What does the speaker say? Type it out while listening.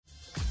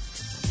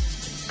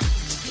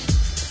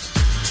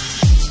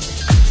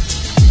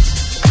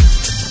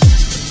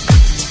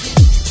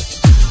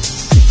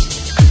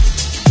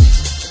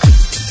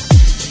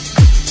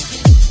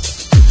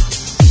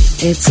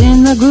It's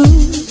in the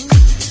groove,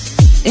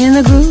 in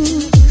the groove.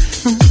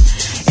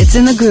 It's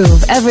in the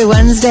groove every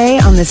Wednesday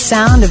on the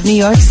Sound of New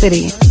York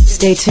City.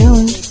 Stay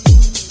tuned.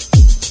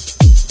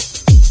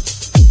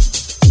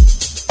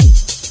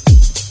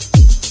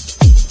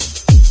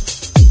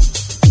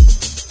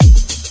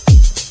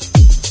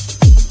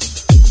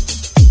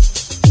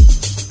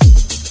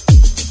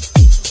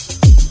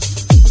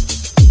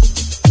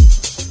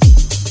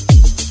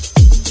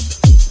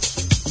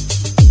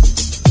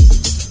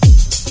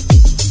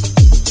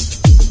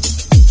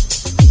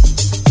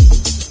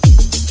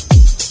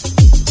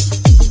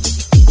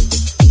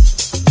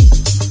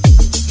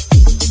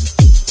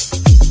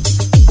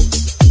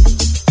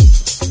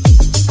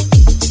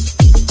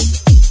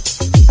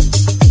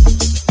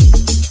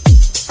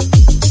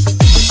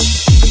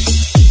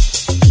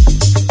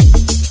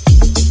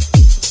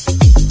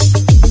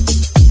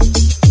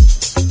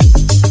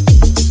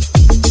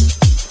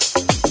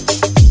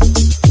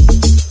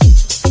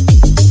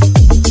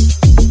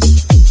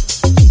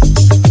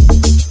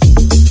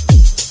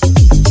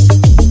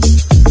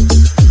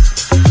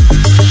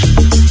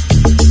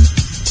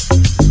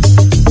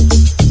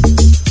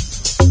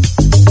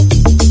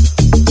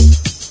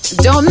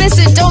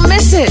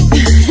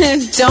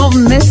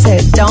 Don't miss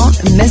it.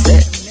 Don't miss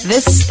it.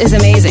 This is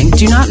amazing.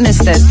 Do not miss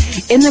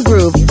this. In the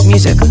groove,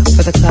 music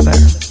for the clever.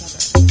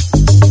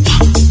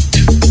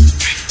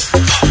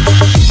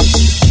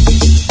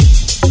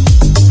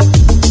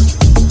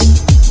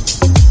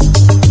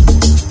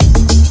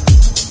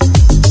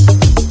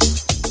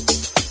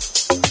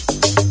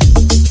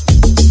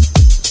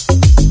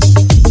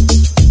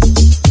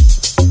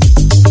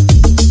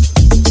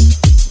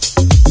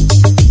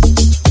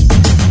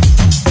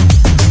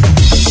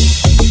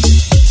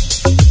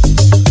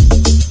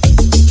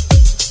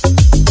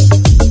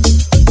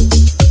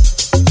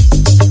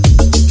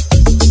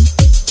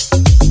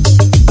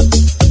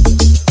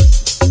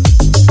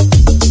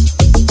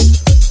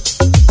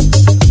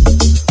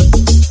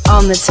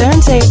 The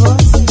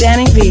turntables,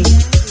 Danny B.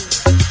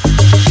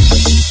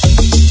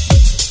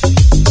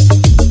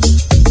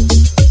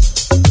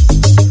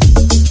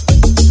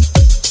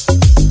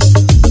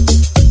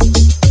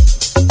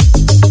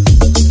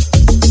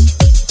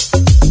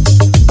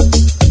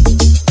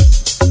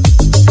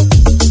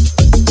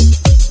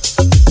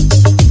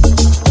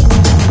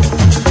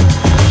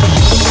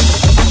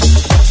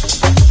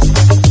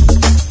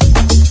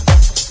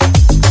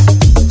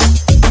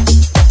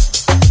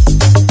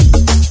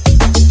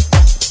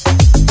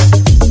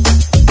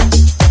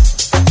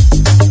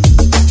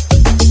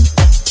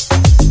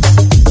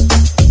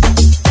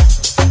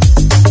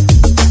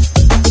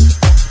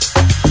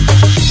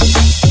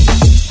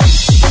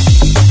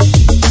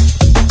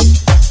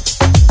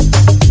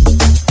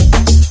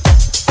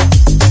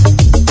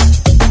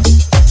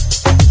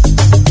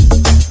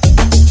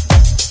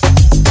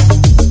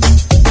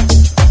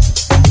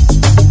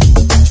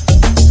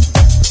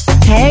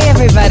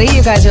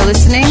 You guys are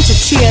listening to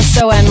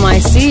TSO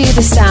NYC,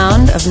 the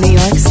sound of New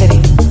York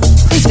City.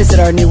 Please visit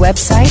our new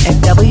website at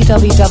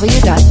www.tsonyc.com.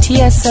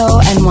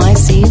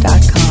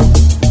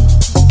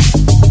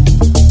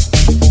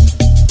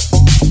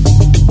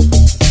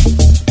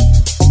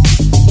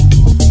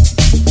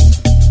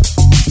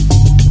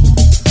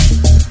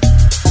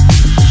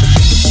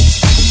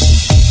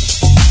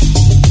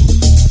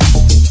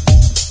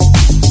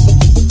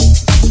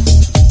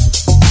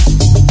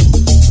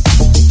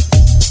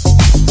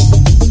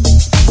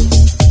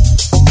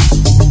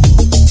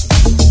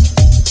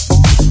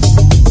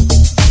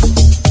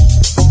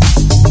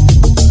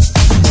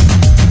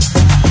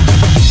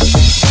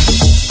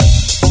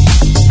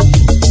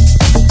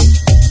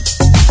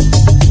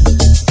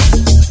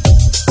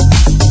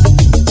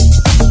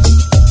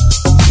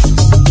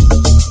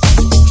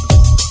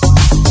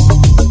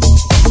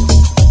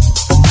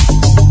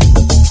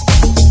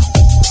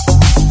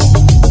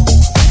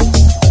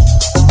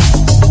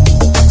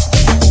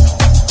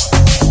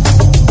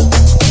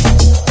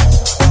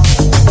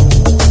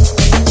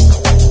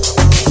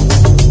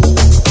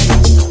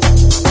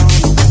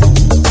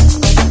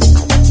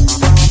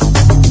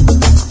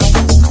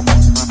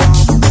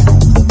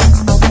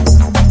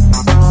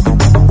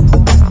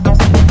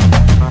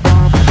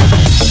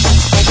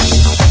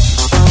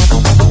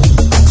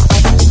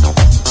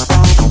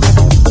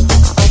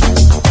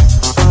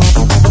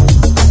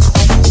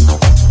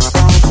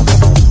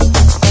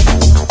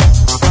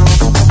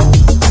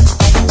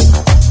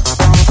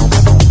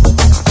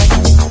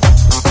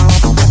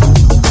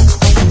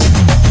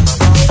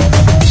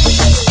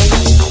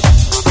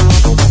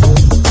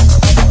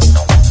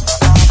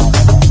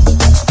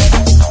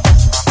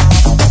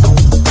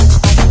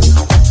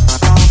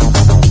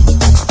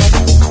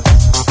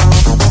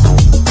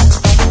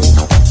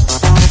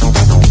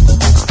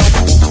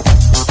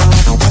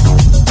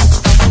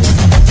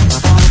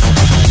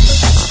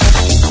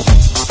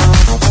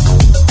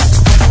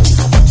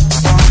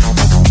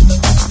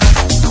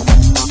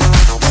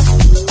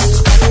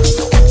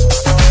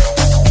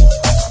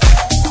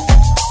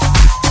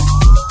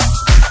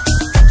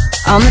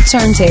 On the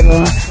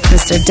turntable,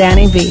 Mr.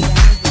 Danny B.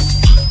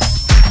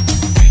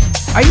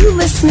 Are you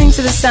listening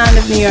to the sound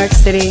of New York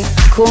City?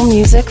 Cool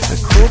music for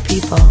cool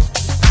people.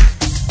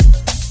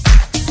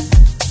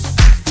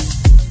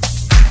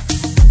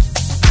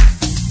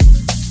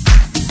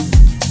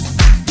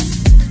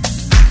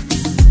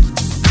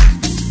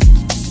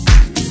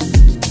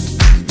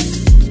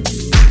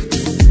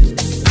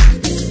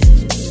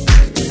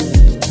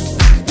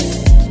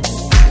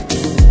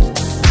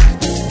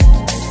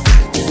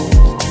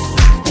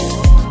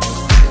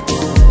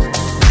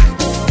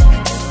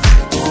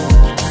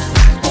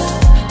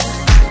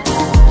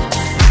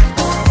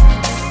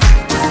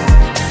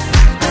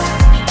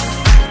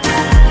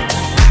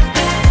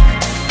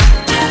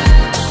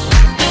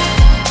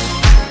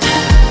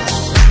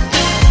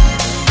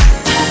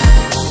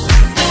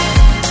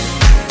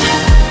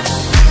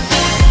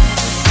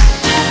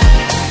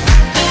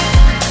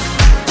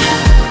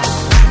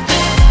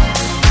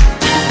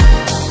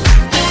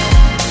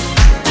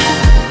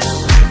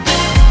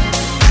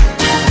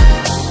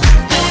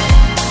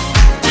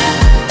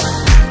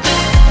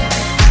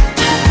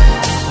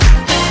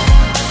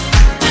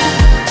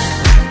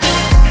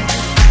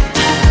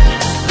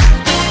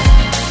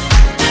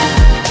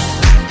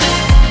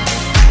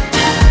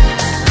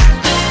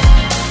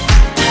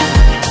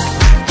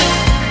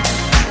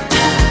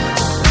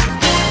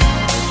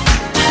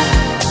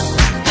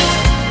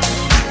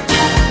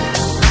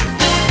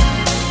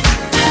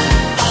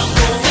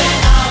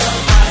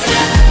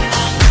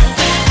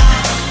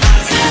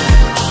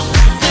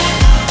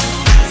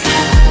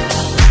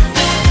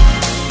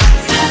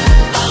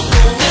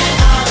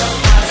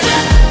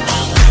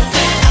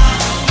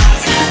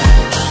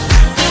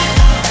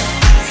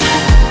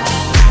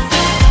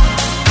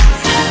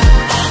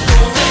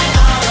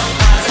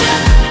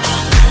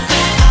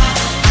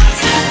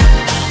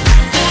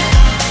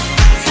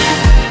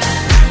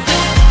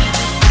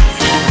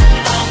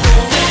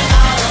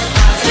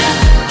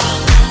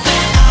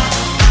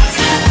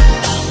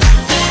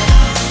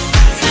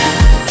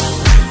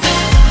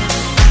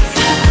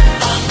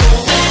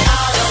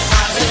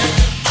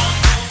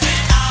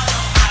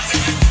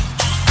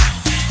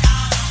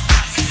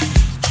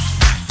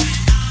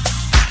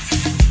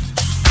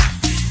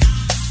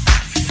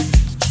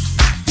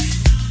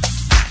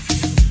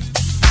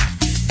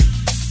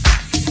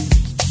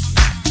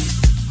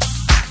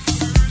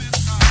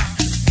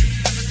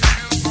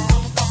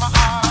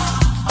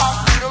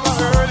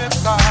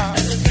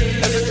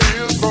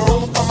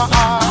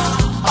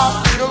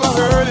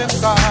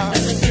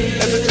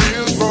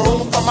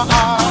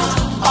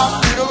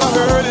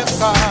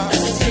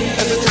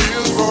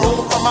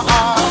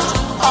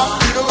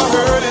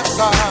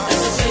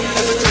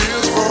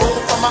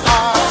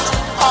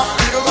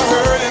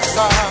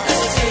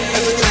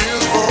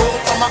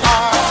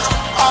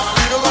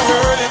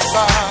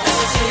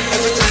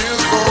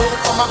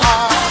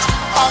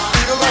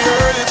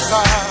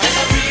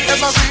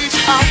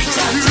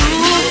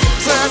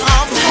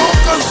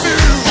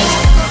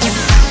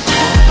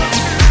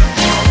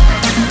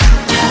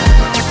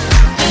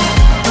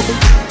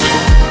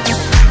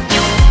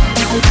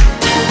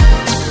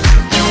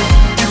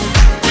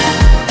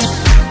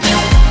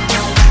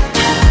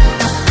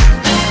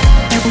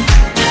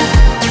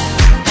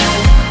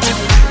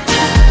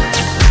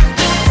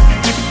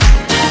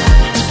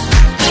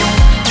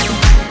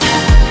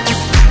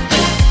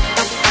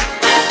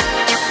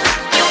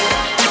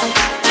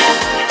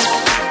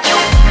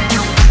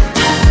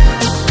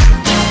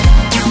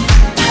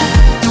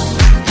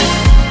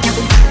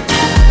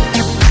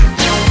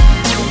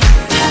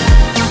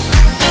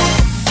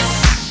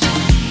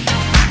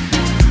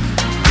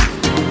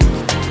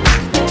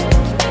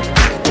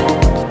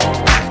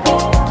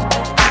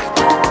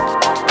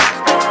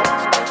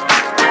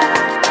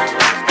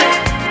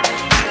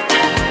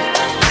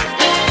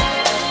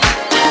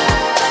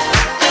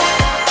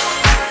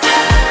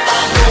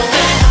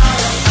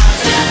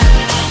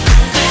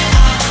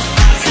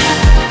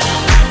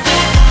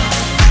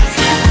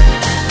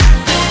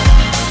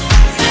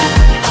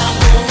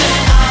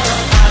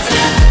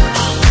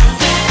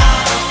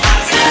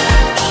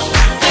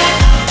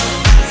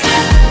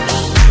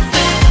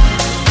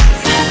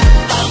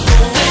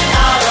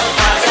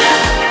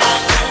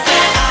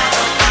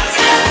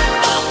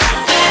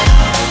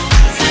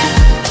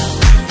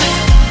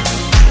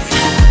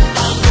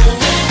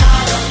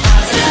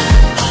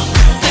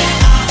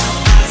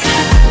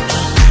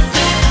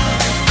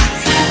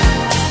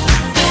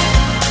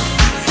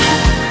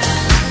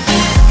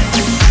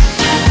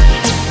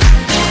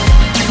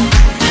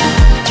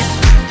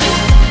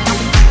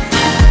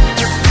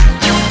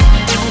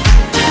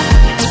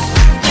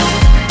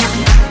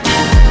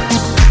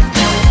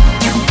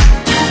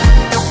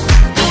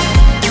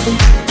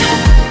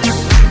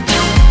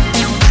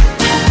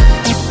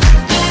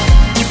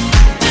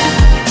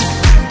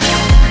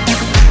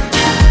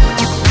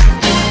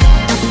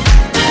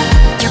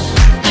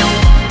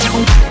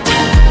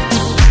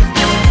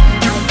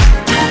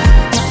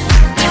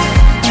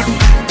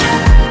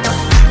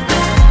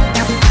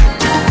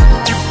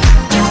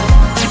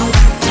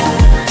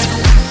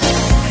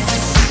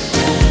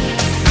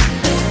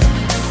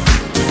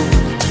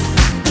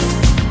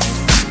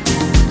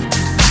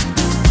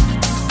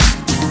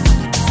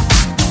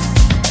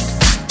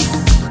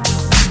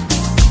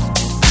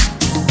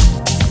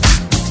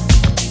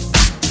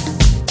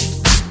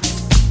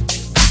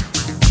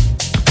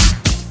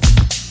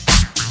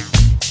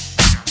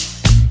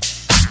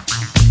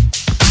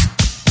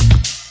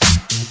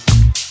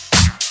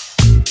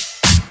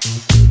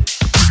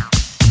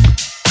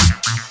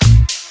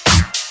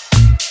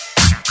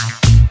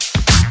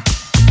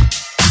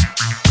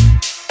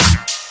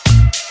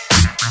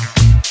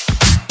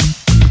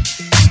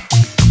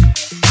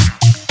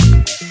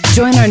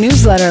 Join our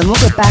newsletter and we'll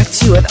get back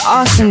to you with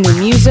awesome new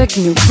music,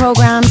 new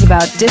programs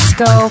about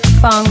disco,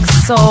 funk,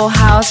 soul,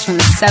 house from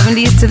the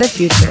 70s to the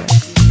future.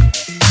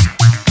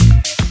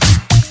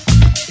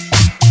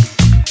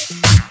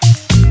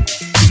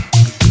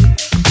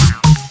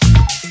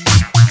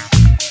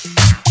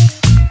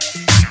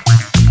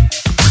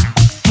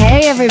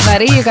 Hey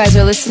everybody, you guys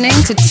are listening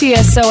to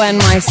TSO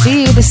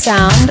NYC, the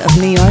sound of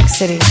New York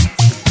City.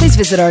 Please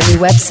visit our new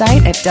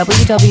website at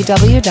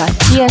www.tsonyc.com.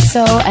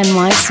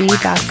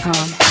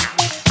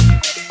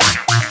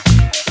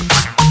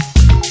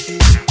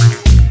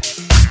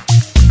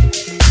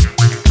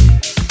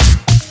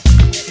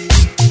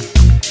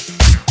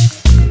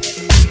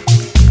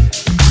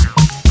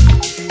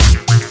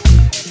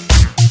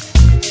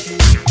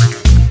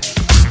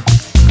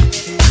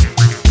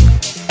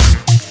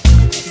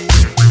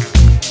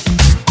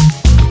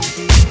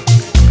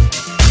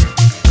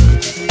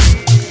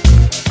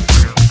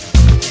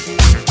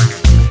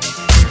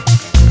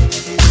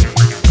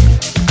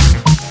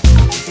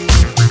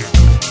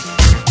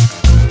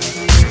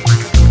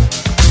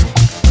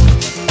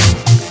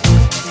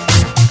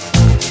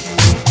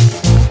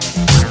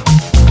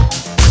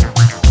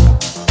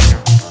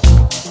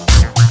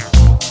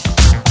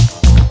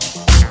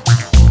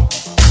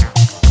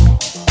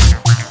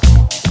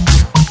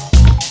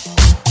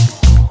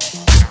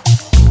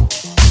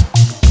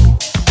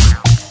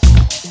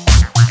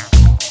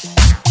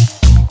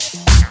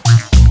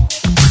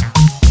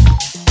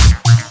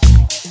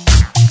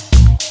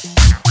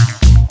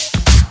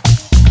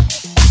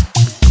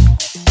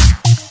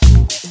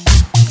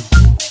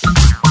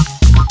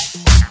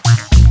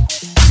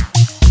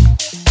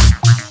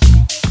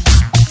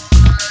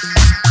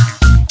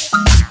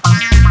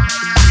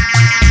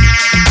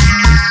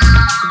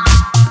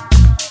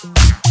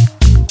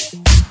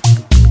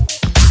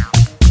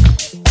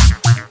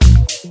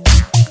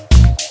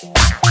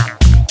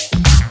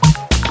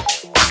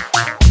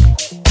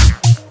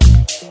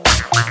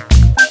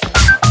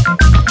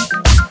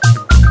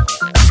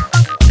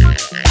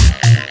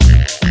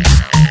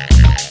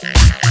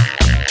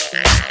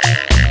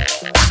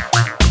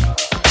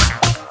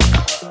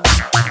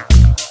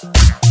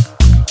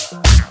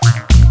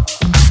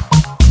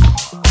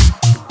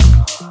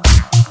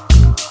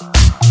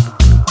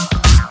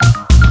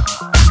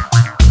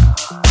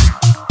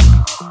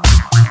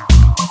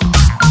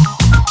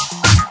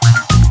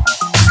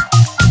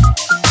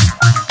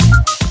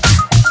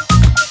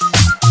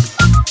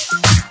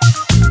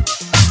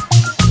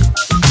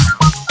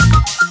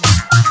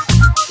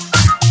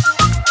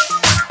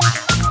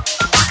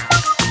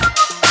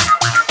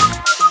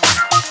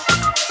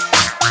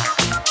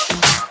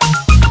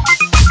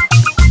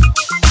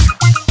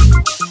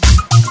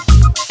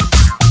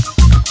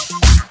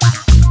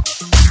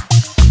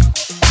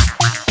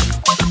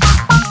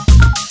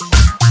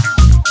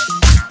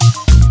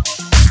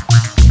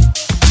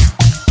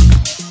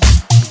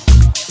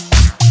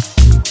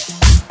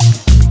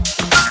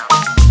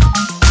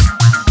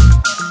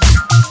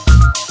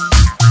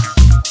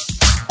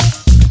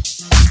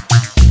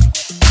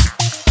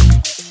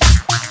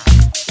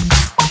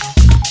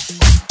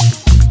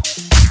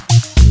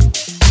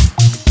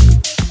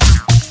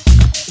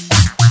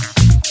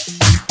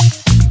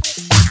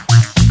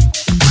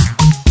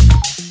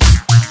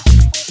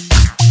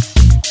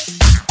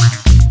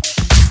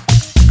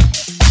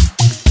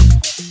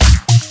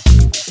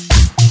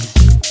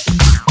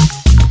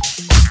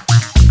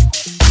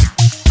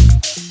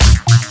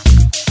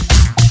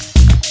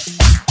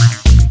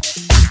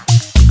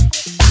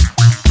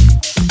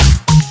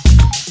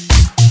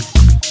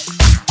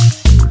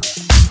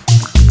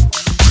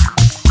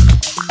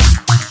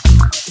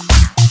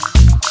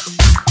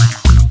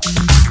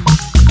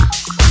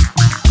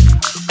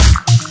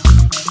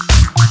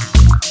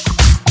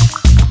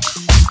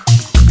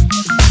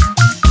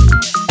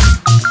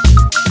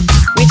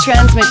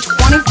 Transmit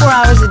 24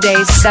 hours a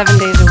day, 7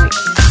 days a week.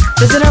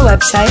 Visit our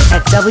website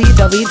at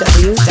www.tsonyc.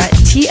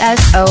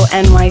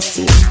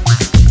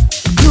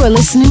 You are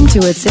listening to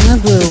It's in the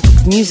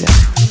Groove, music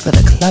for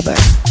the clubber.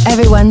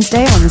 Every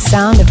Wednesday on the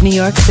sound of New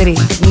York City,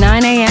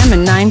 9 a.m.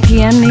 and 9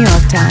 p.m. New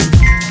York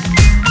time.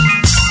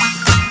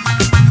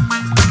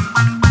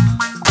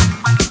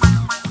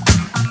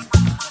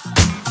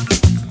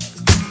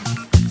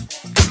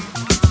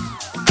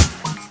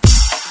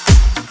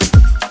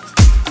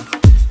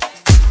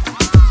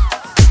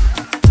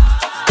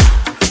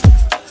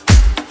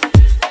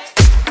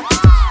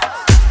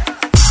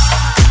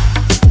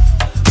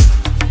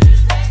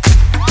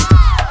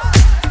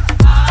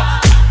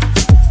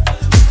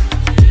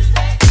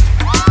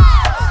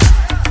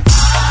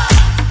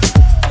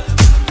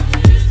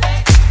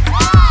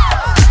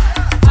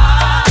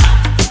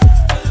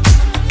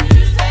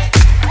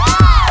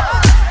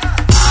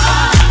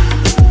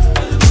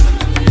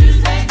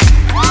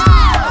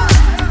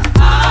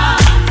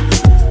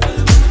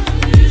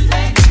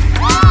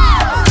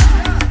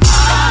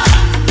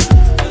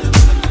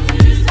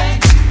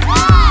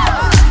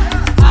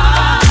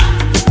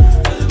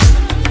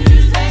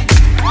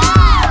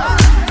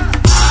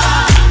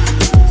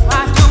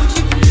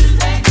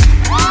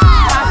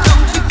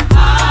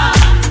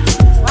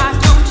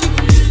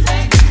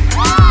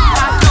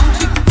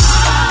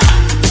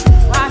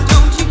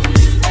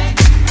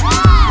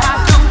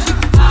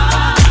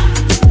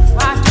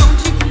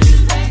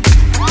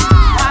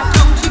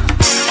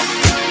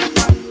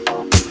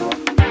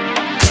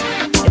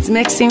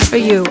 mixing for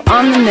you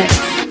on the mix,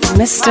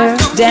 Mr.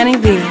 Danny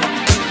B.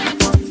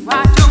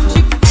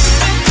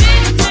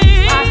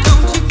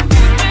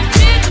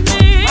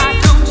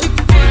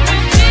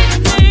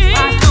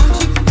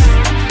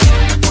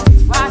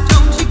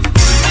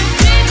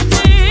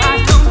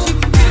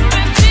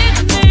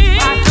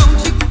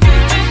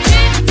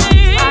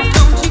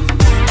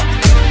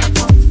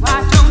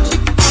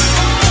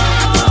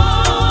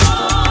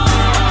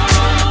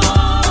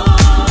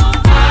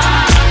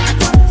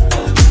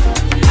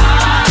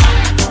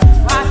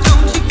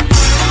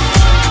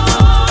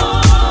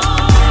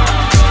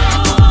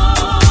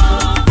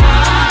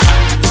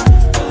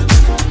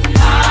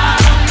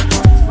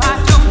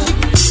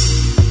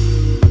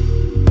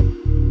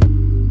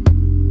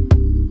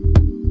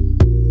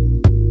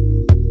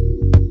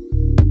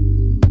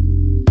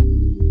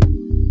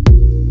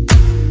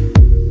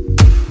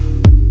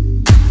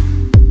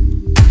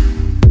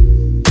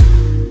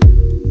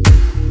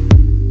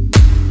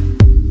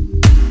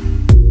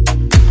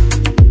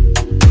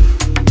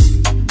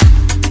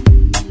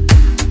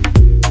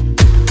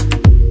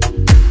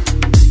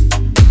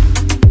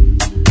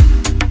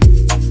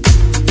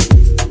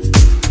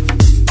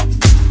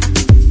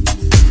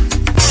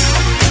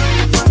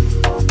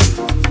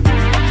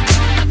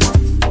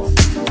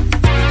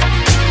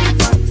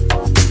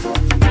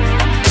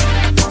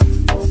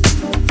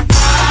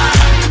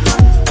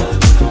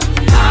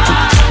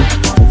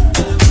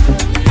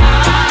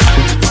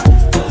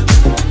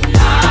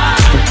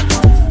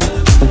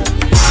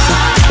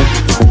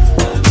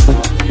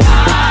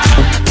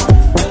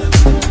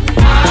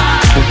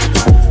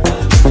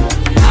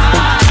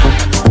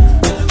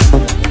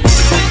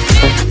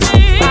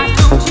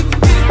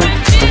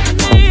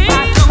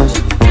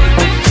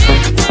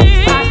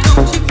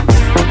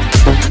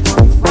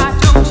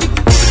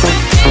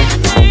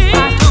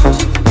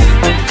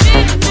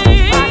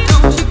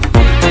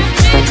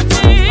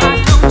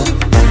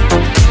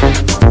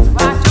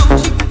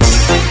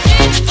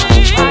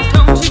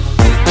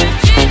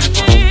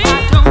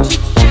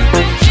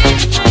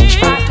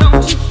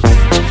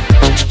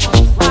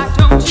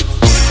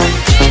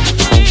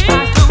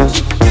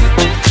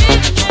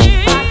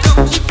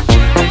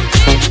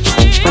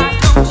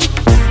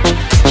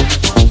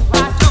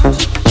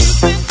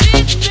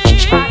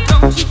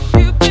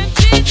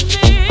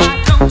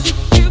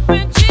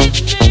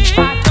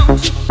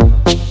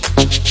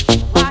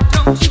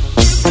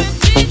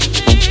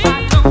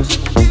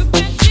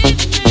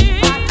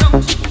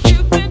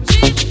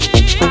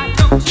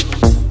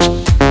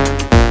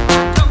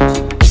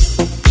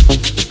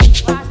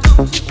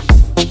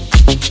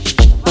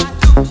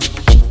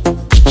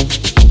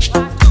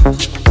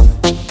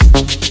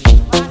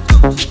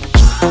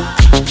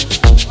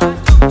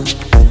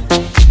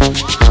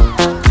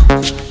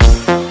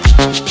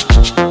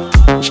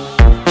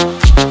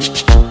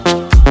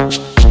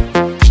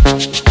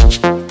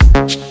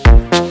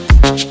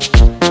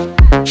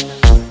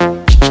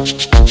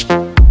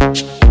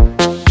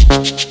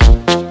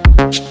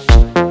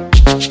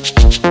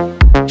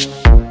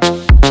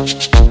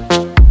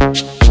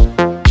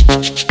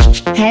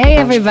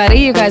 Everybody,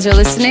 you guys are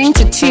listening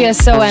to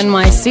TSO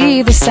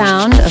NYC, the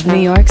sound of New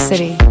York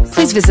City.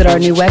 Please visit our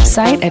new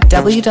website at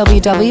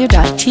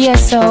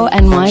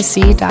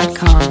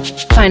www.tsonyc.com.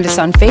 Find us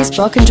on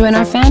Facebook and join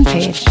our fan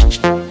page.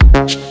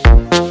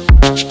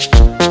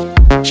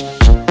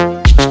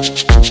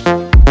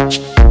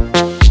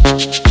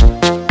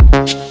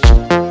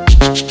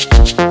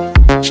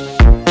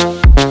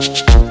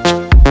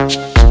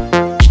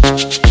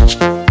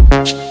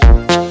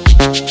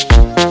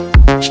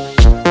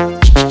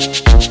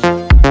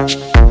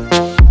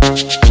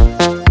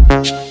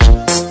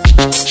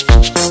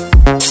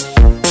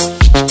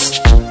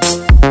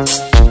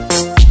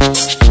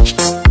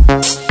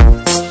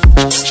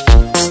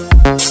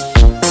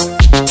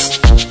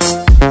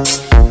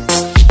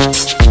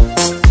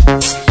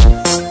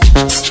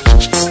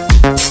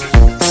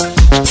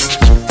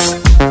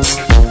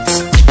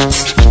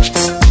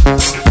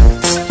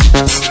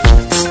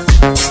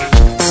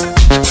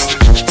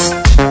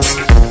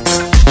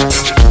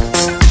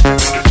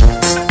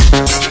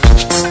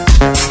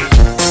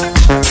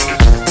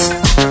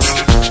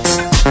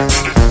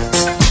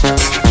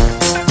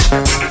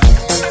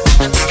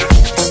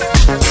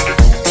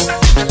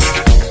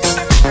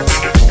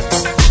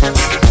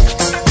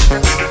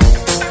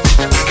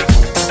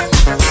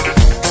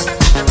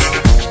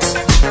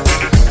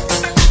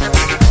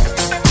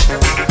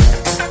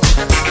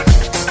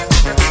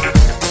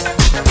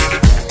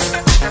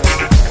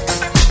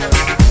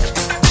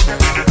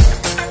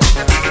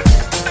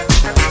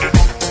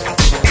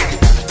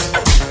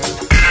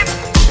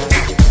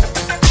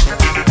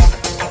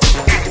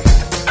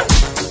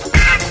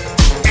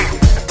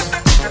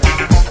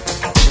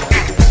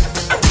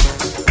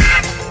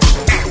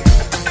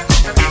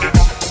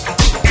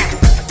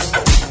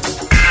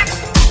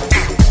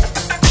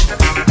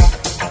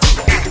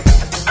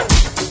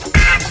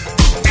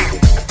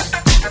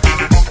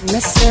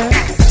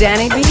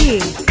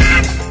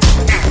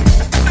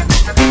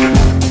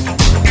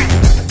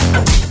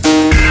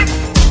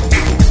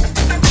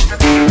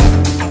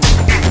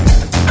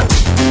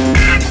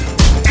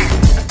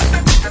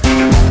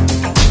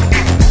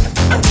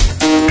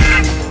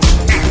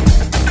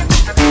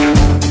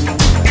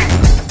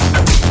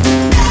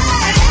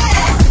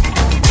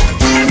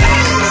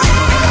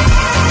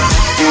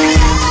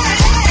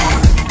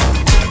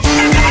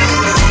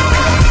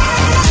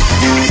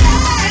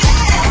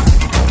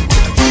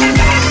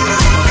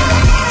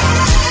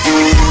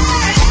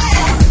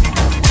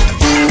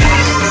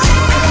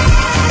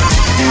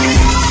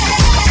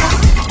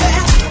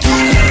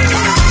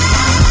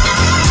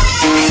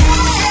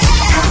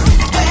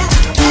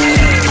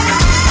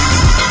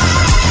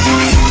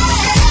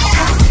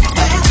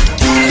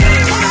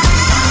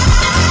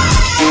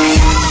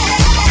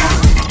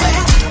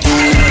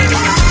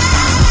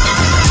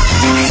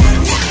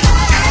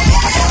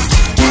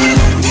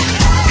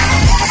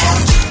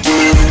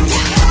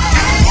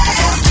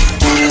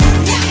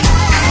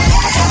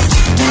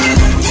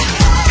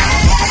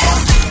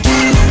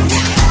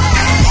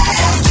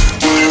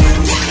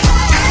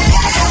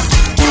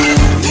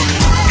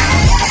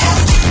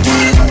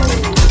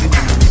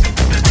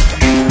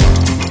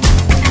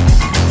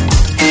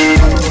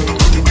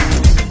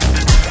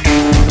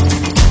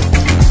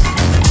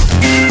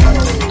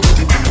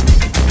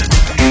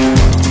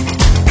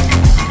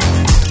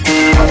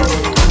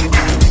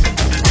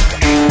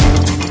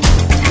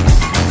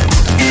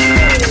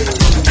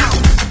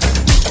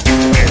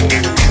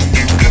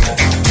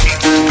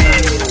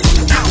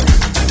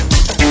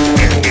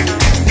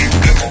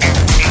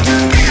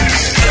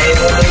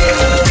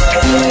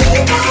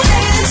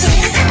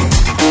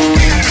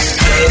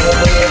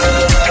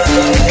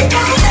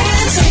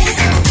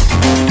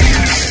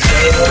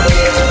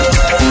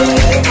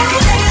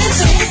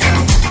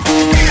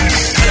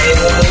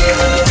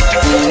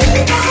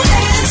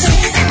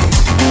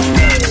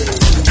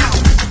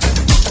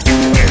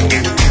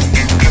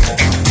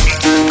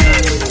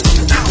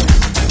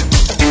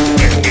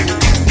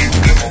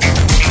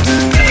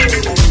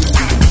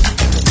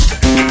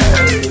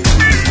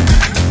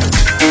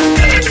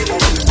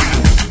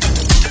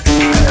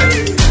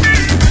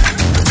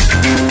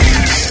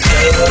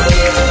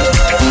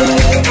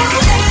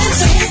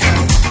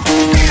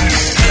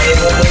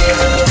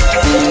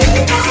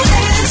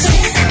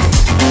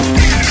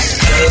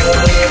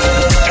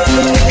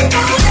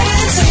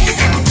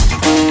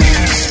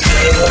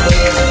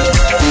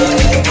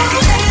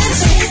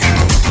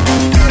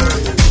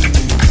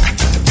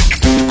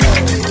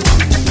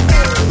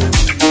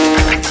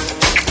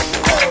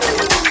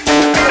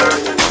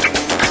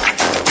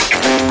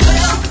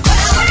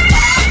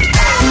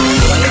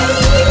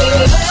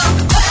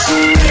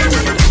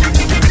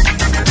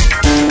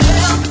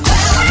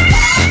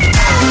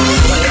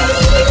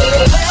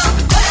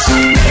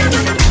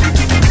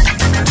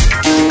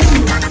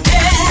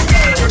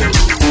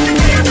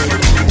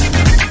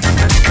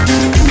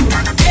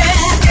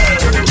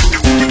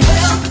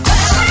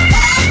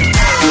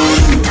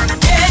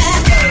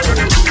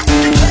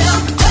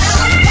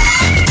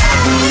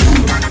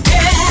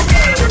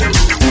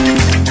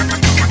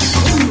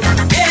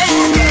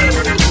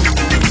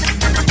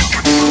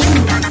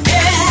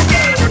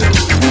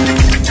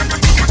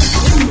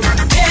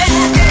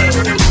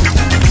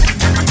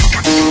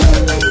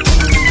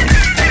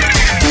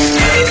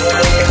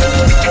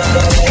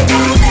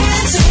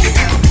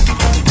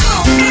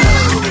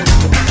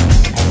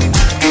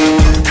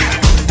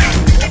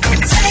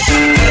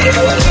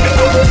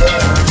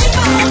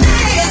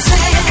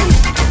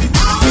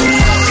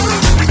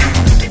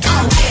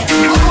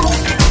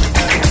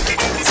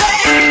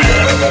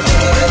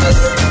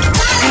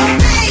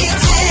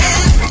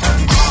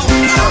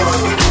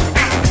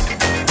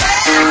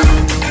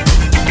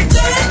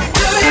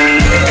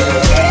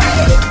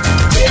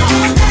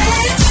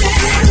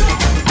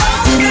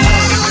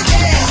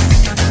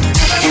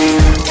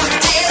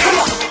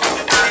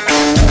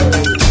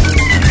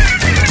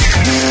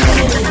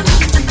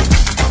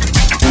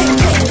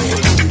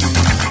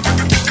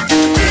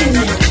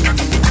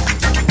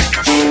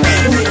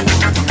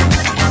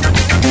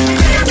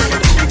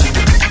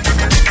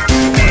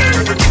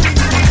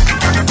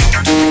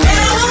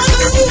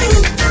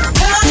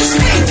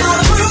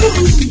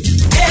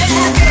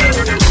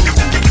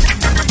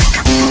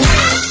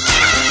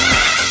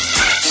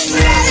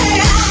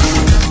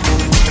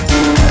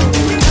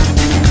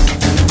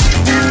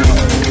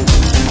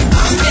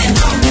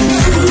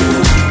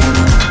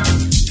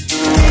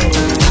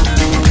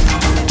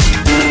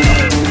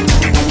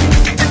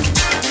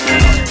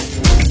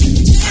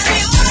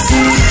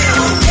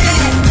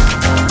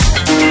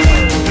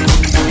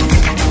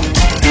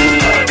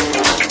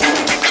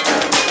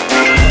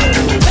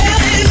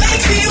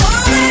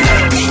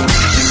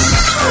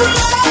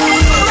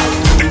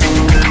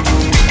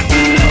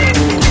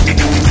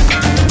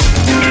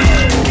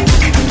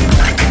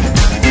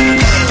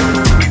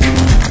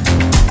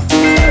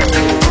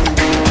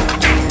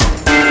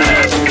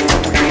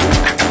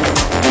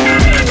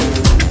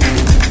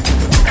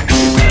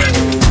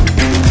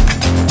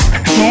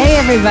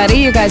 everybody.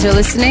 You guys are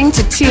listening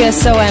to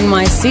TSO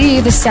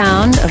NYC, the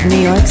sound of New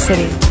York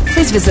City.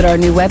 Please visit our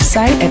new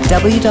website at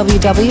www.tsonyc.com.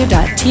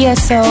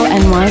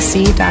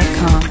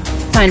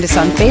 Find us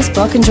on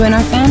Facebook and join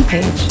our fan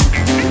page.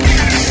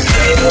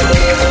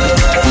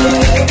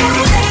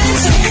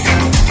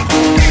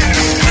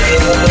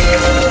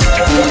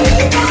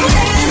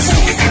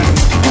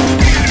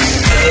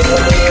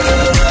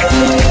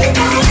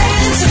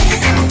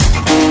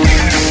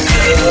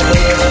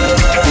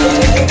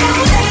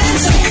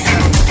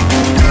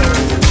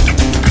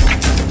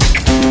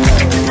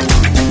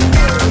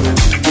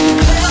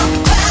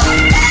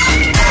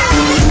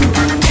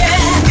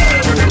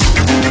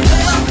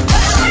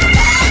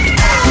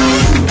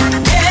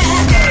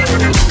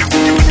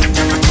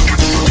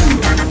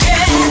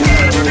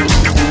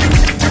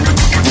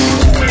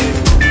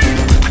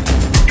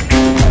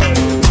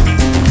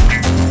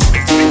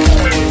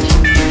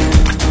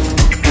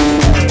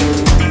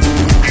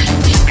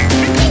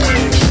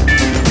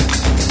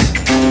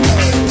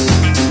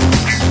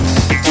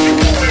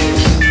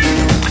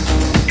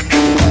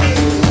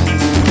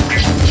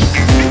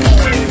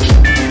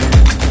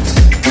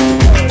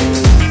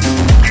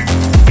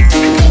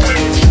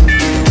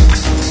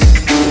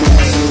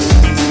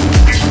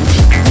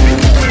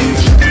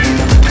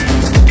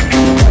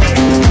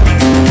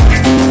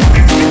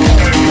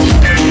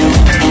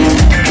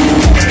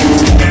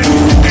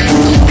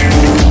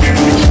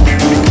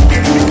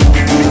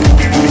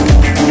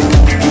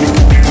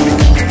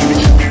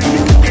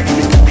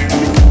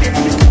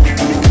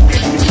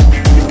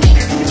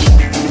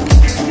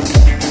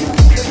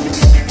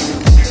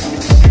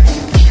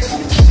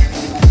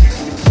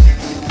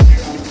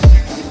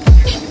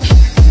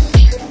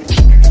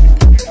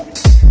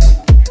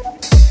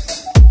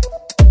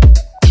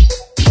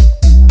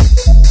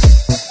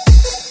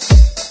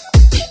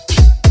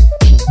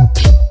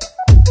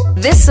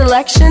 This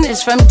selection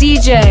is from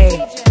DJ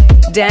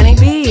Danny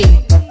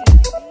B.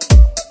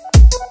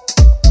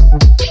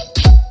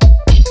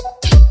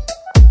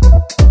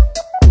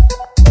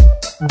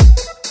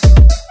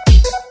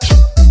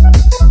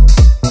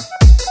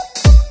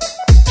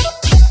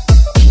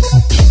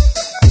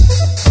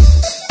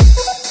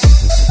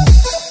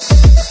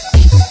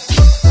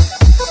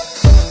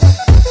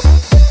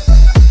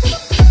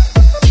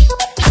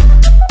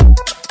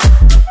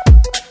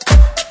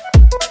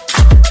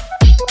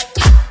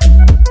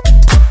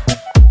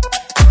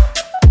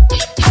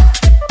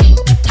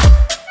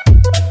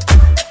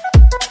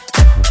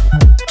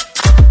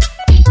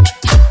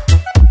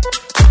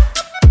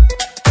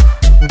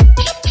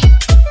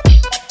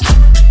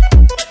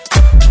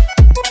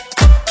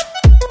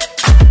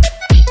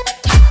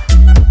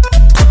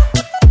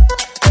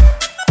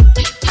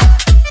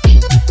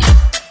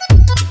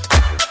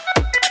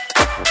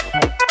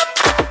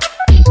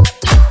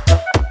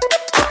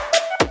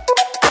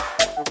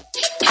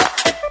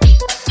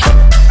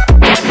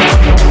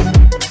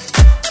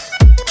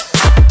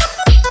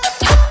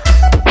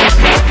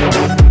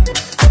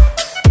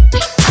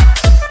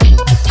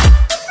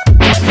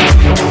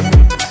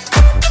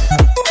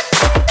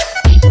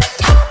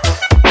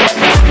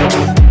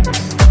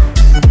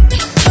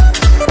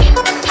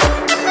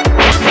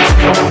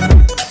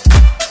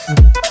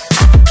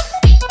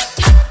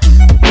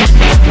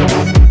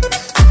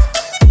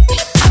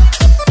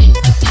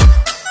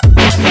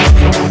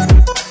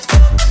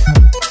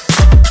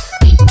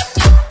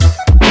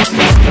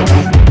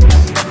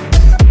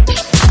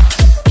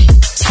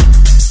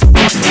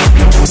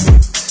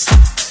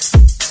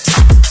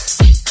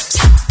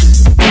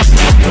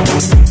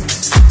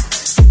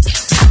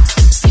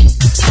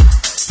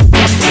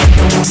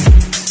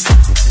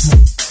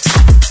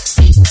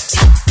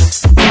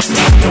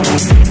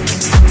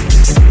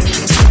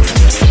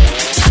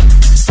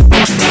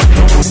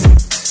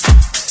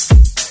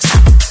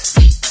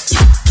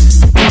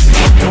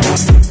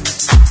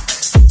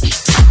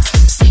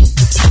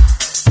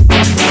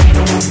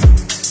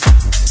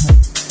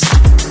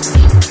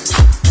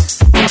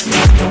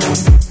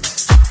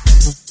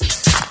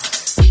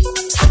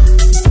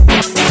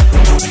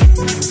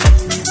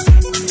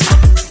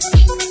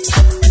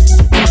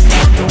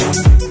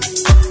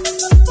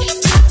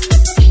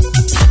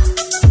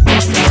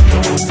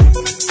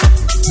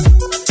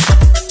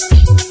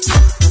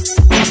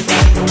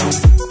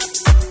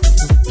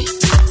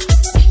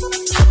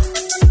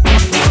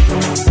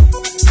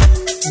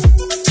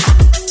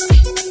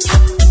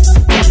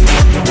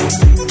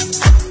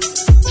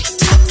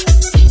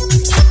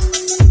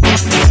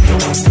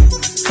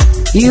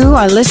 You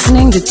are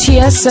listening to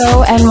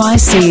TSO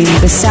NYC,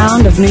 the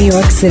sound of New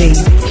York City.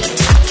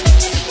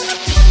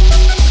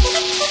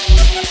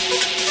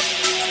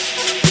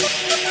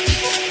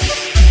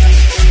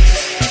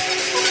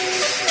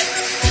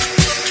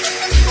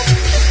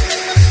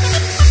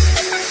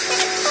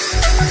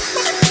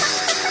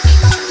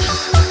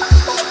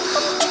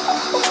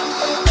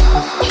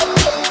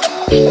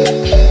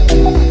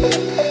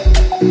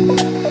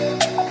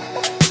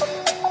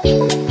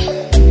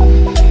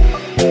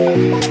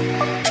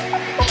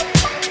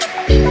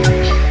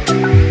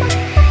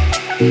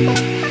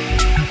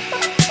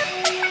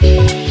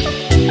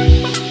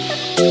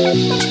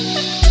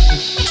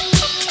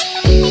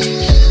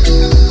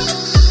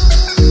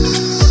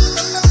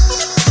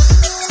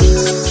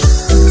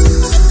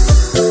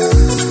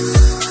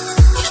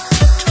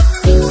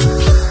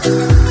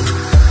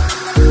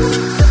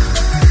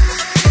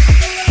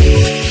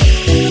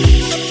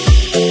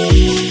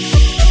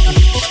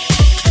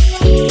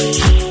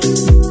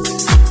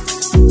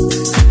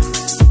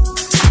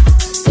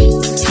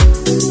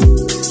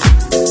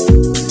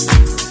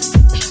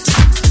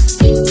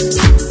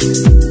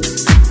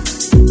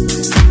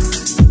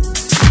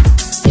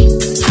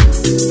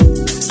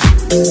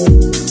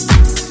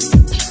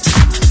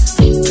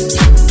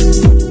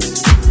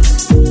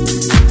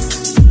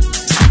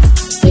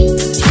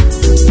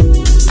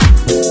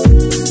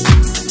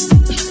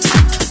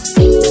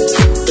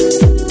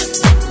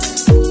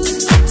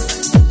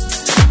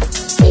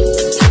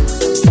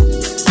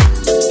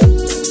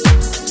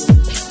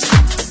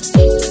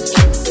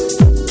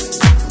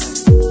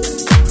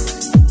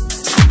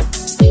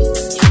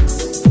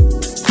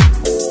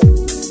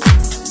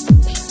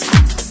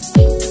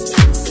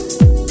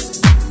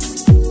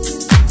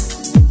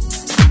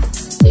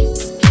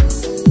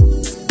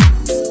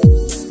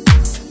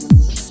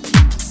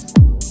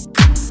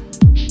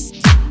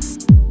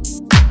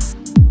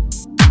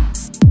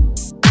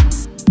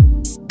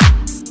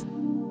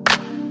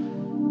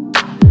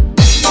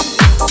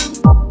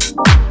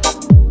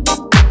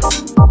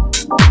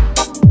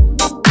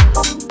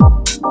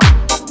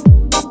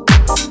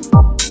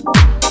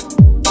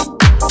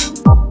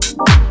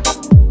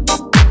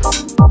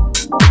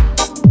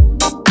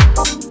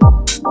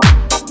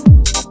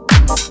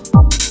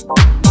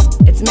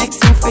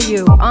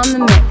 you on the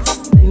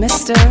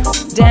mix,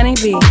 Mr. Danny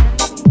B.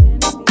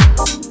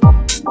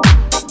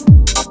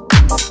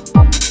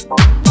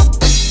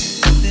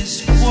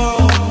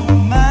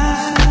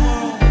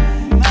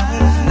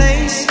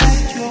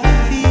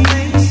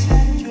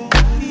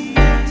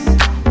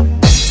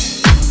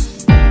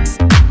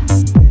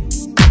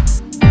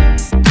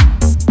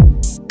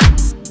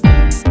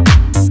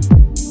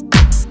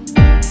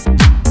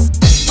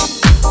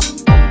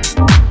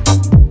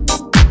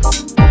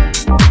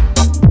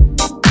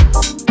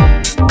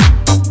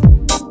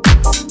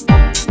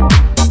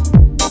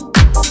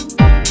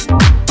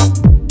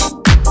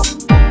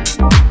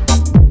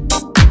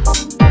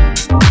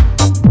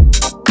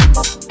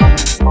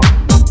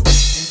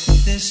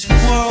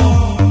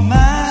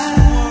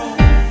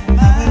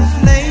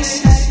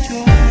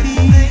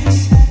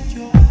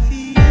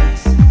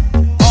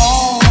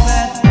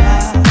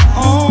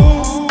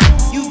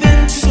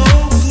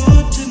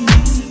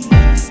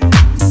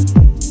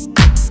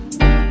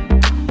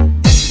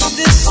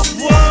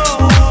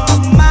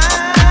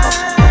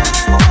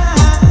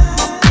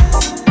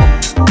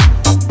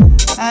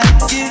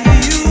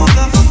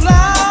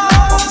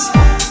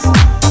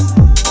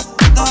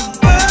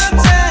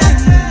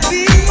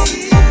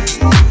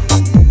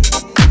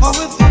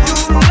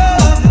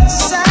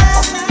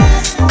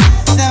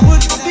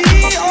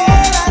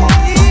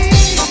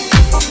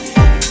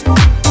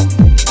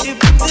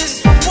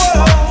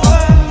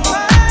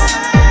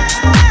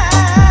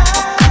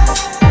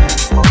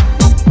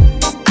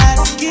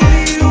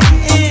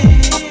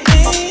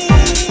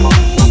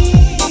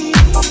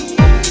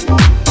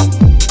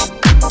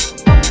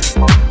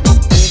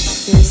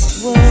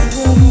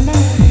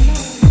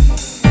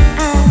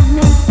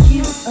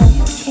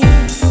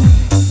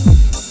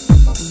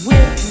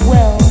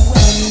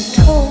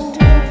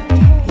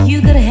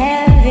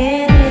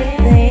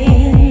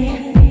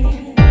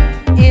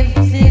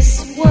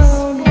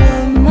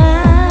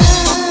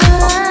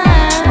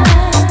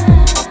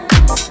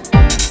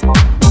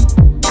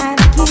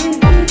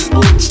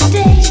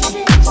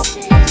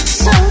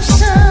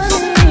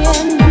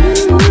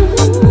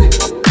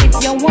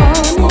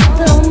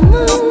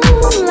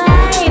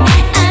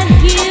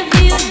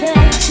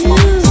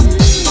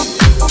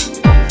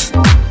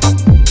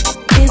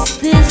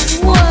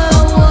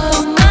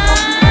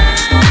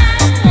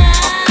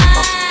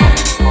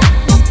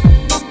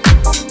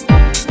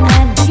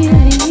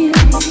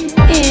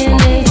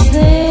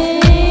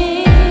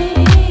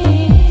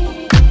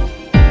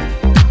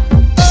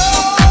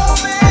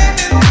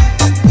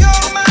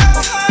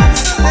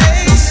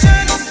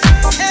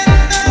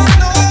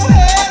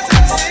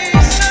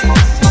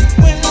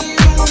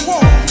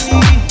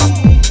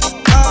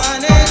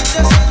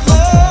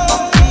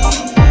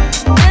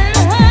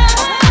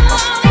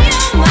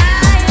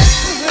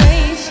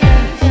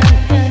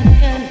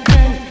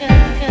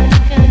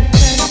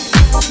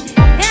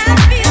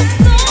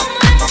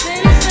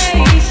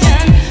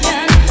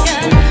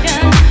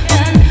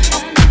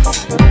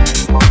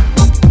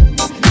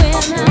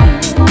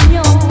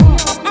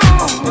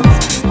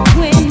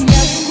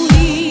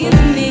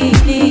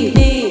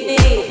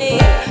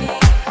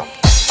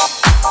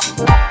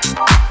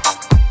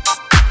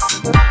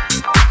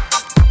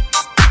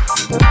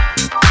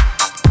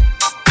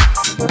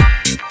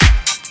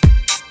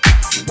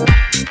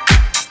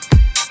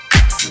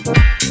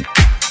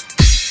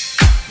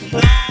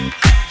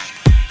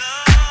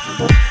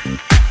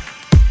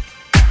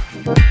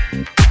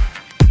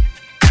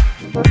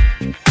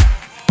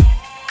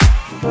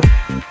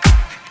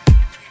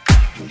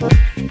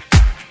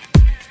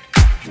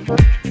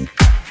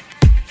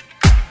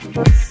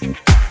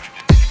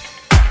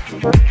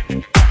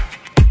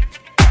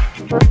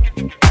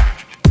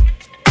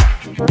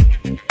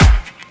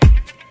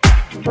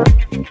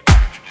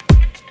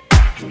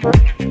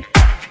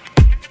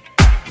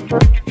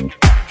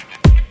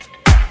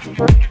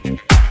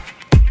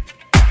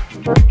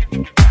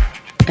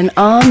 And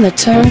on the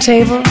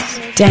turntable,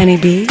 Danny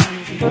B.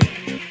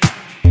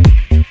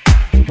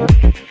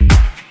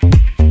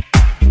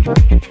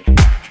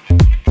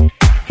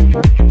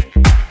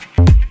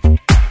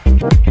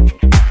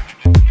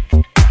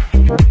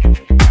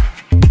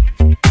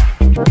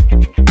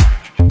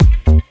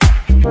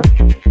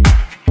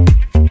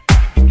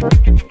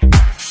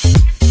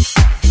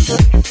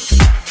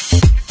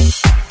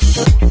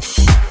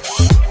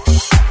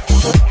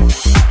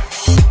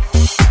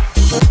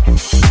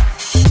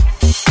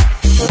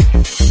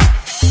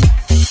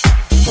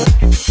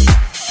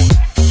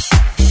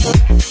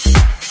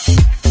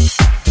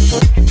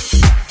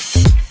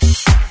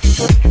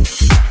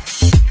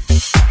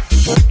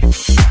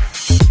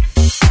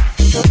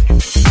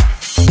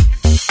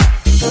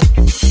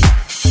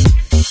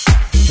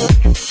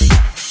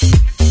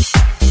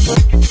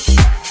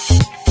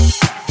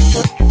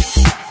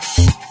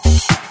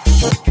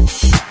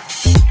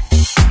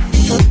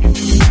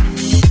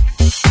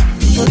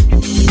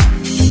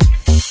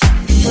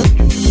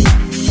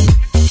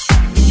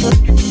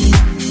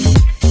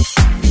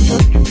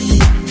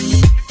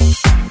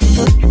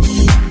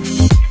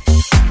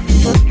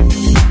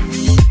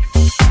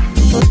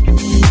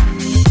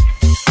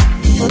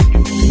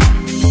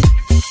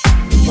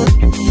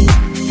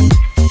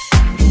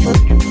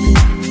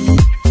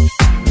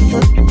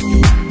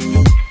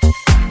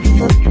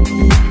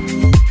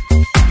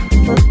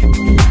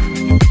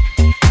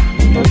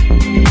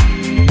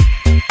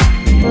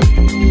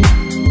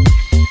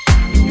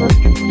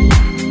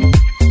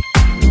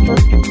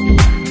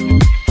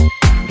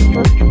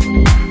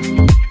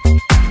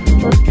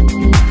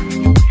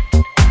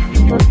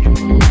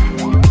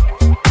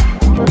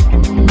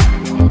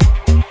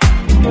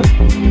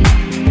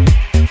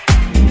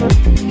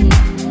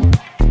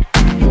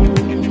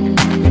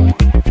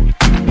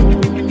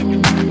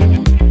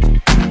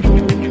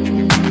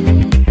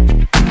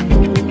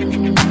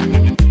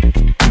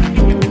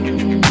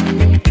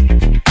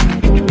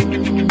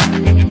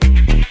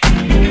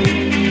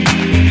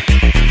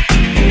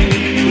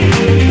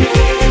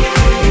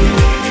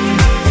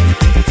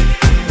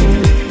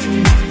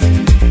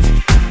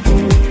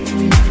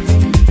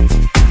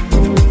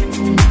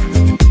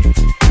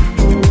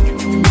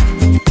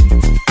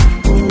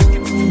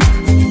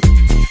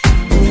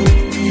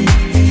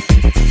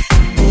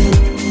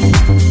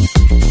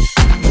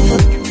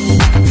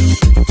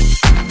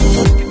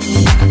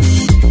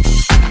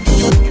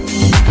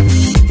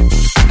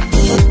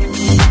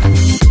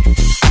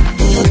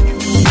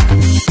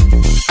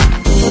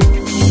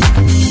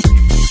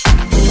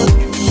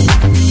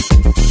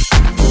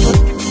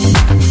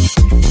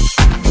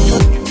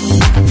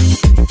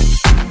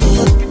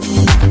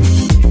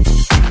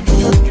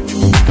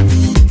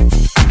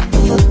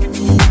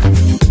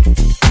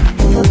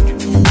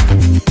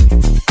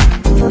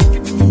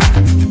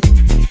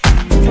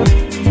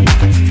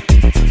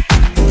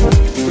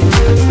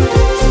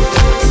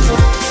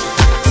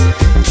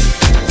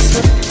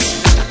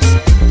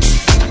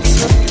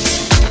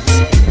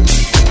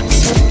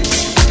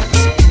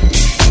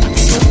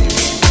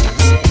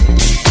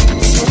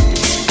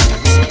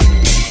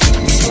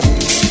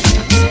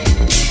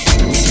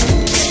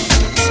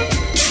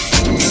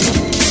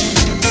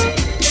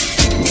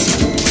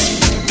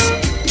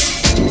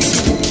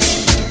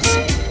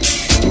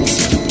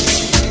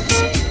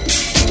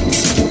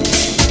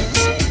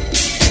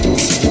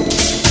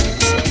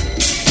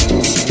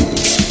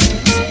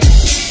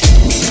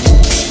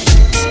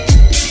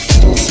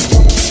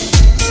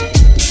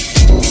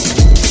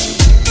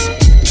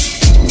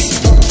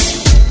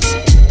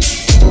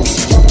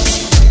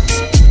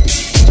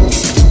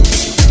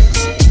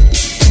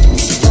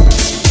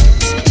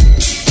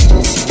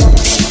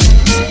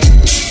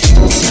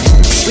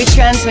 We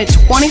transmit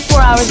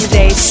 24 hours a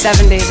day,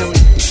 7 days a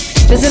week.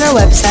 Visit our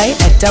website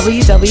at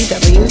www.tsonyc.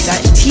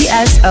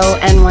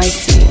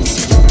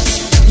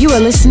 You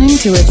are listening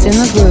to It's in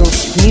the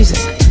Groove, music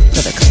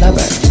for the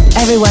clubber.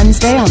 Every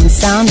Wednesday on the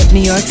Sound of New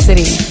York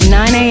City,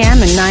 9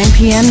 a.m. and 9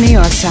 p.m. New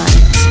York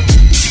time.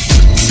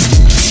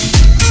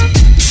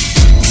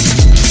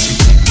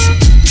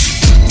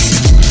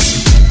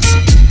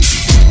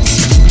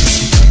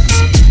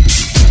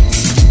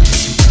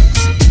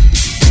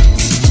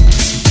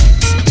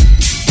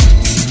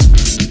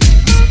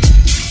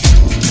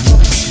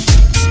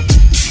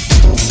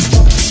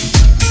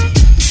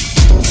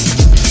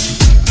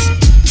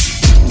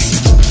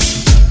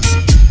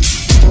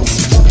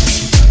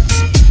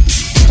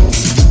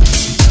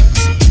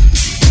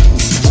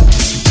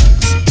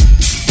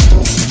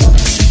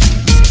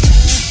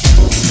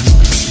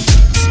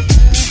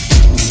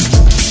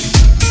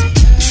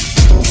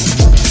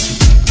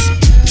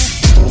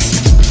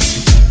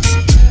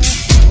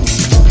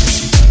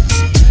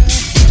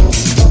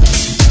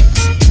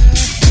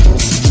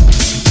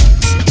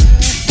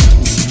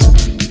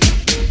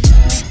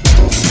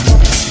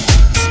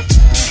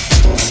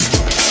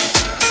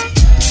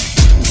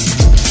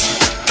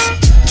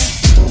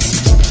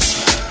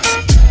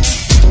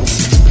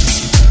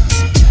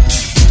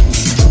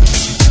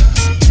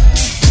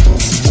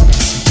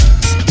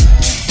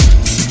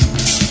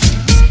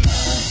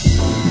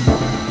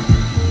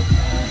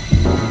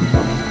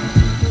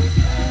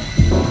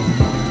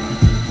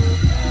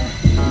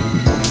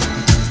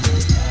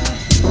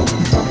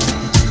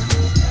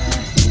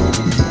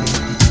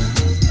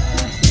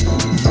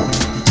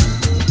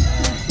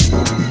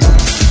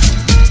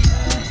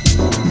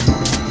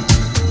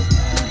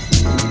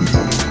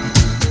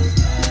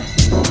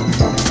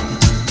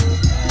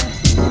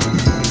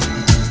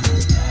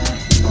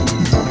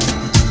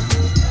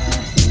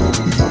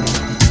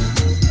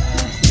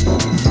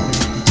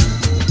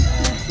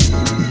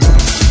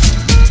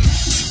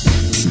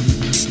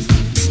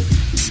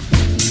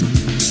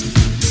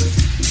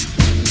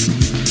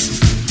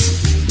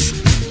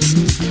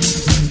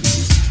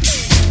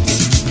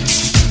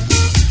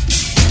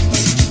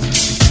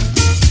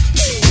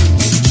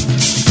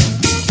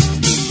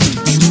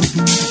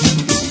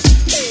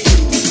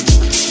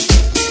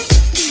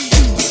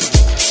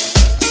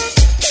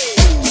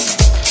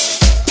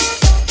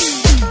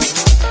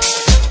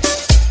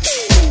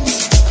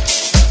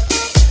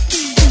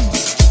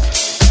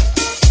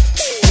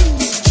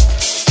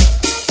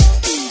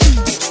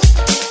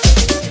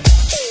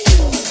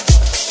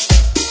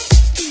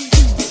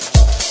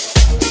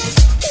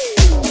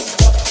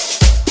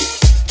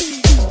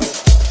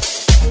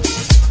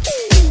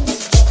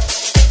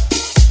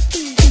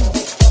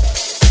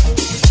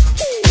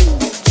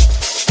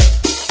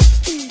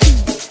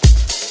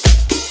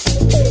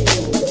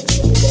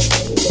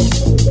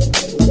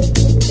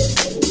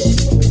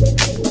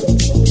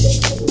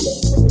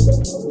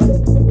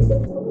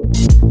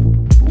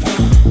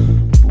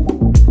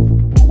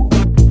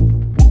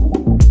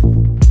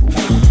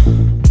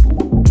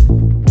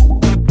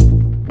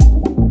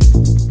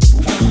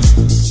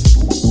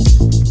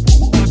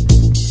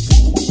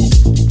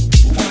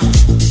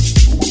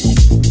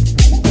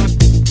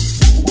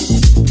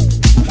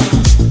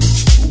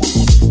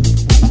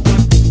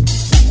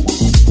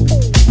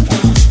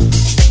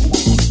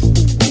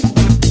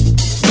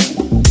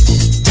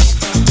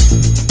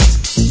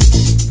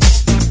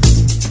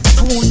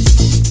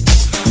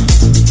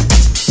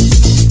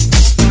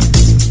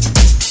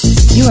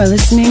 are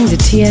listening to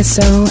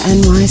TSO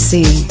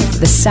NYC,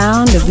 the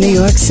sound of New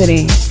York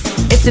City.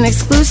 It's an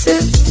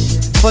exclusive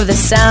for the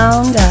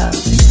sound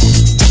of...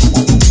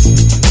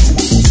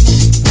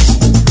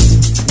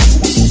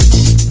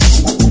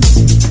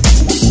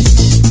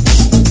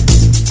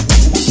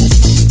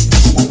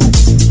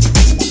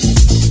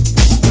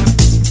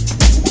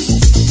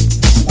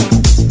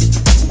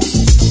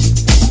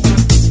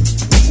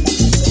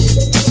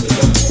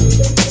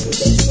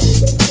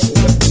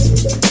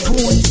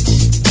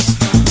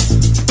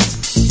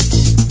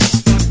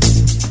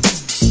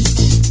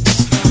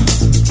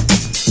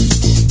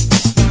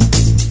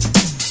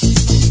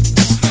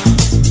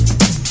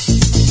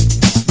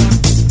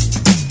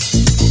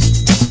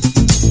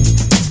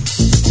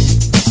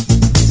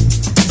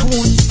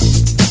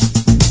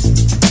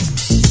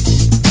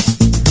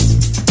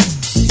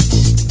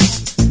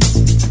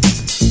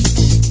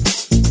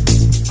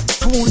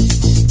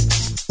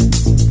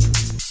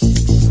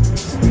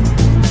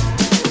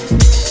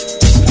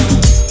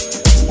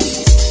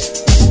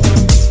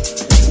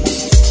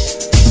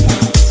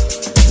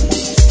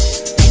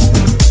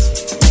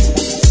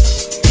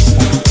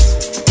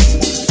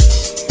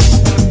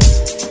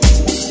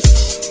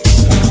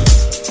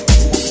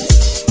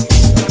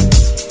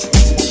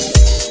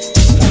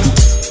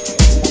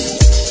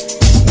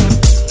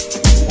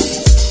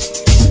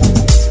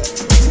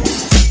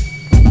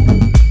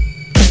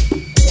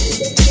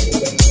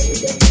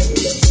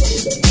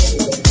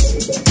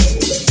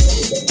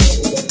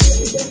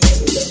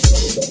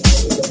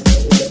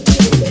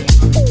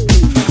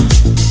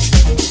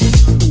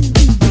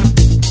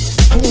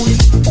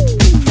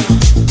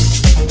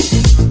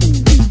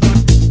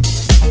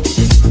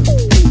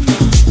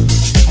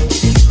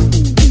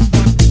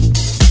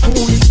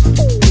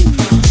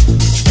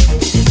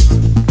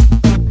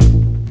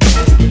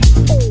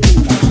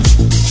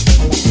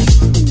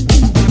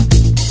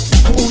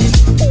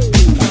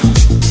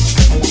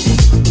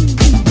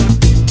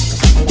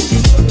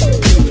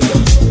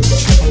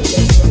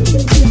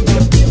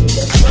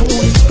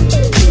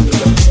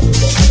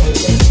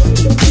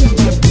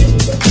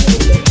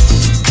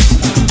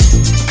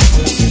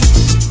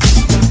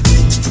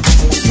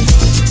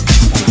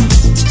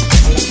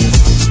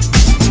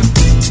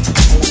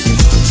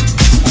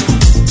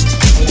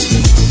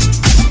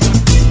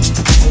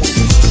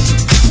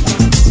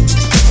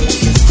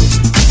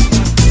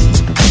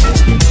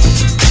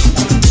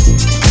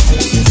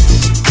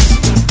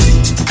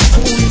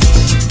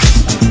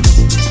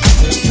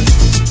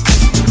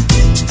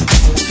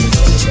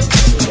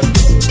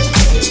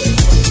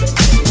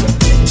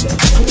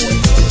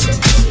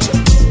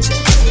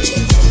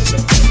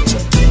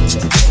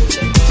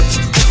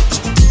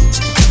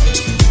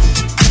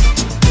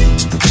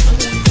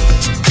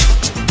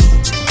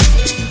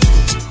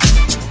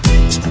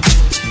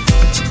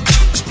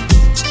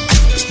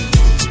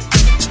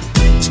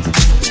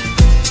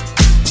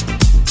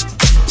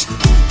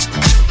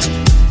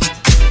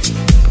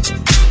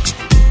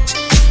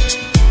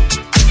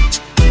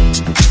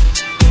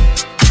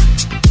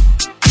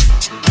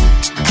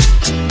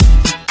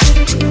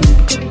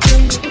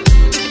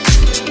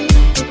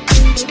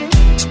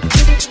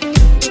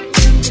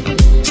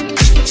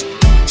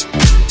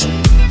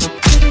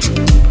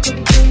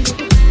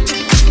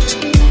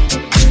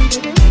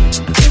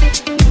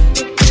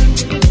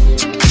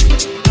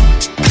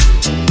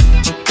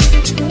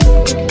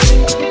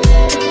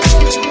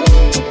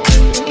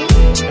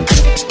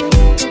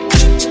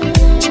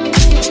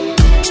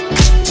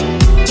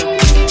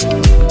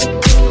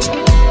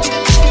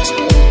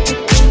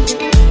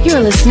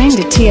 listening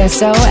to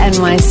TSO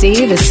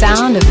NYC, the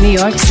sound of New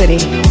York City.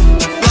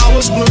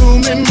 Flowers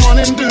bloom in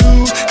morning dew,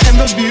 and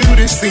the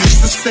beauty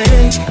seems to say,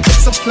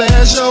 it's a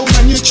pleasure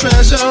when you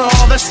treasure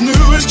all that's new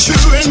and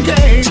true and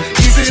gay.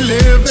 Easy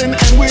living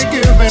and we're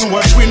giving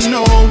what we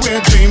know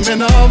we're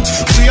dreaming of.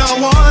 We are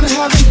one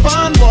having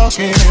fun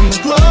walking in the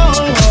glow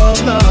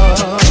of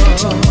love.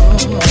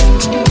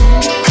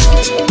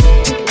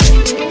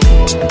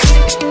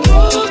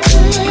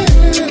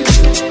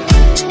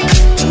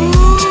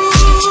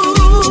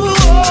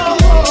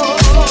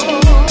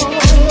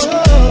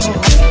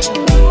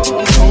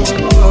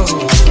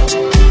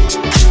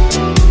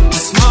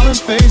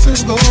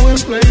 Faces going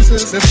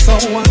places, it's so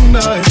wonder,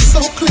 it's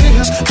so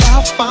clear. By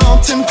a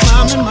fountain,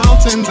 climbing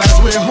mountains as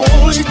we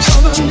hold each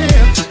other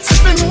near.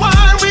 Sipping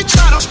wine, we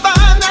try to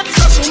find that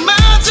special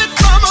magic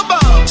from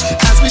above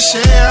as we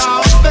share our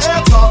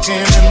affair, talking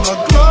in the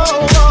glow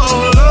of love.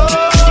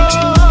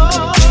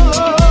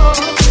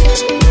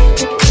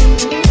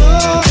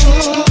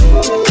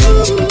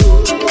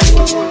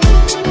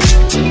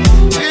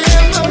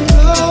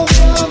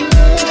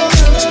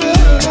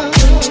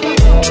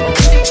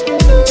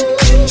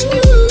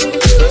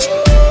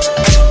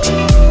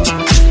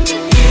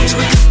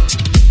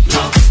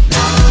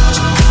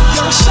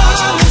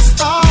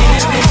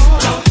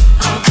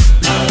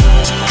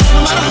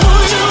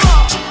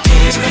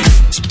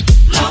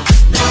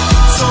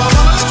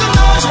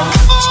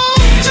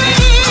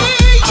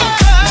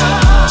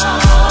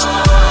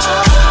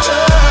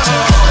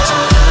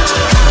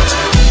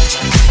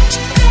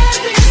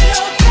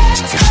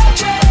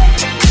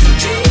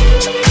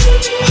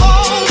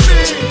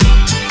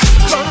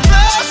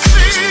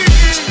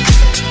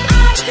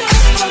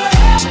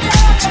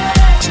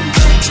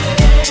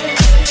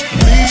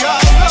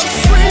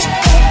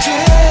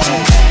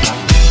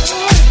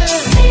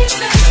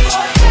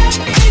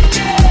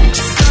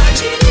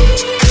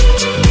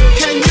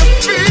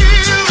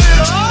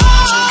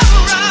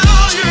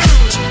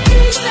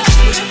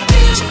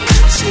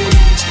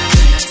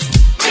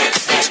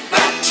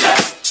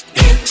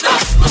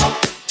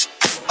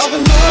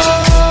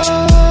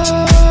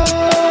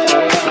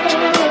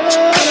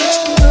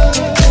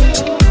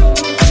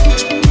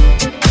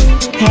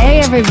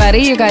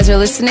 You guys are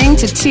listening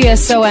to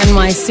TSO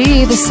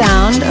NYC, the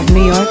sound of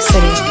New York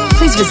City.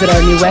 Please visit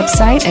our new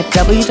website at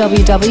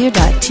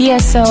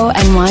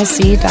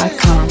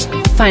www.tsonyc.com.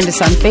 Find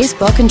us on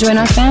Facebook and join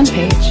our fan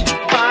page.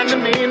 Find the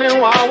meaning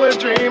while we're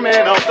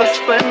dreaming of the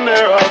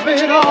splendor of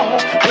it all.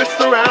 We're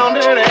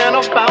surrounded and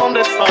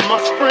abounded, summer,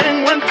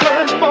 spring, winter,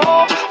 and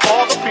fall.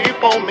 All the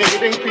people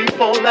meeting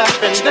people,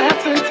 laughing,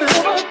 dancing till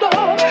the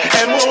dawn.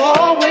 And we'll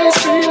always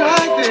be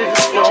like this,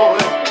 flowing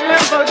in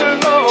the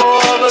glow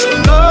of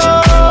love.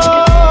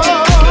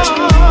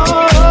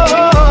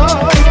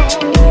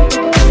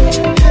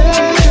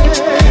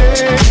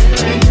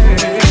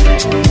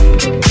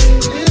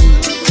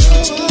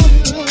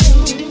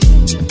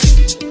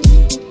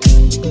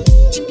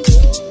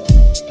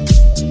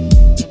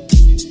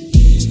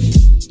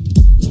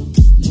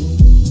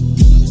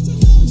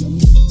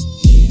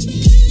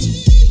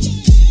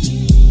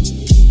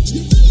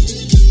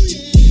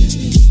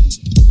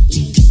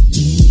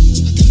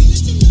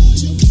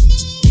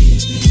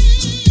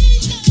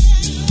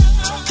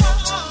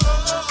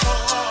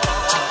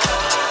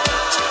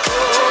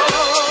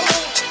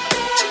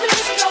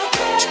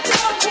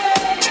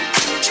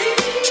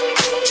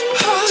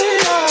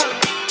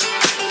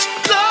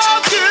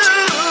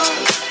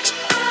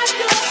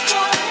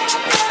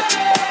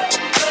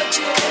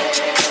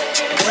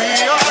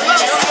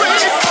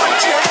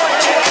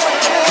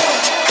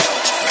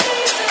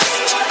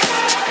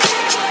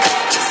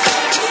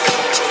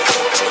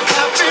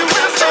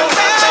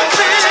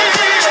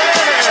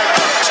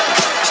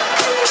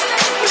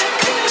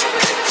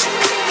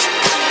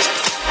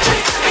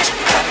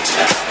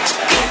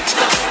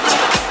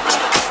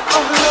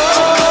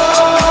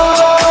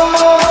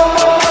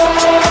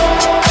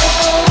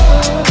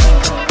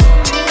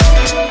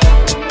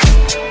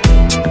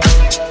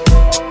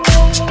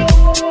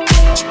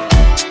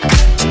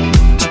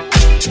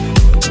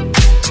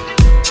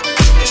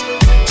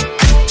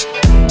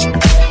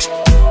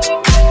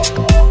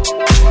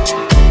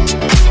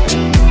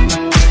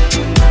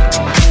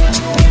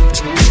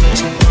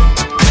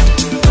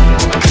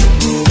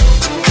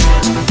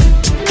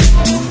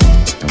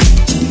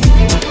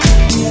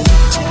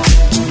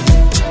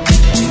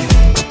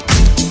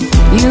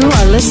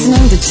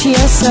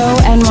 TSO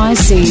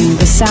NYC,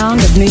 the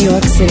sound of New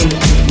York City.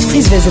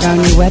 Please visit our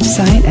new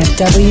website at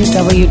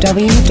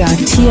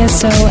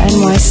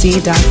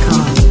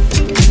www.tsonyc.com.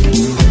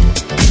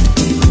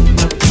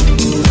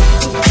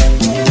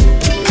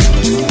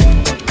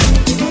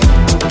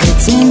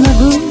 It's in the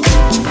groove,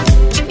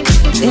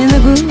 in the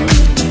groove.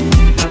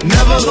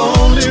 Never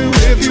lonely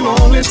with you,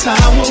 only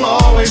time will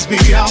always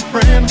be our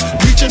friend.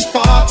 Reaching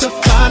far to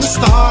find a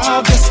star,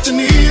 our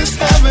destiny is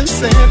heaven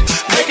sent.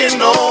 Making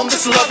known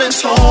this loving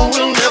tone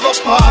will never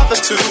part the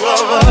two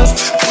of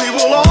us. We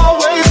will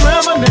always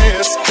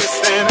reminisce,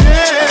 kissing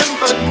in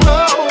the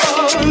glow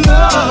of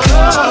love.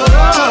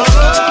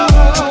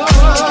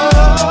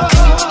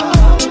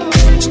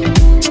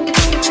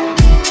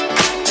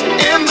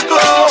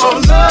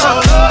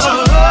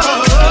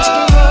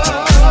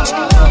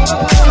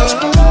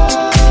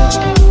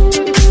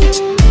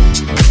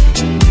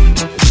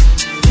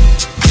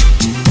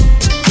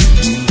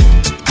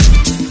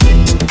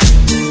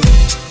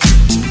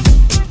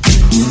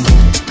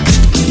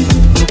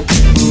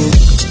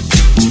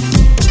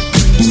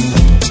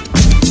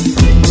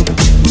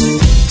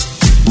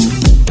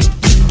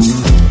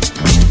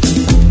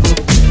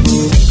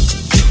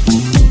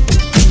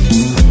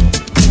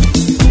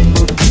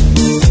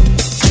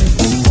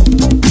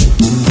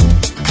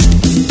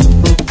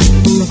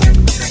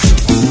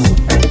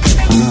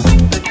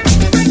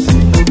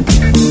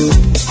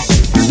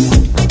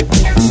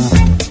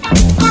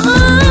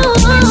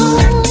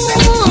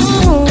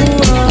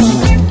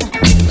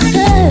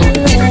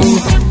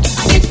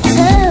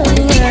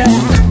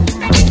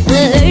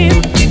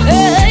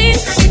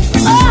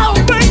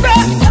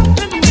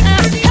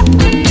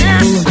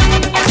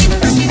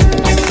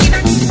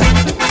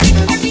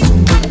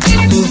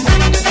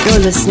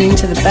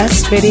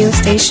 best radio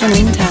station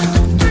in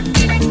town.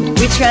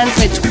 We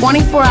transmit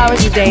 24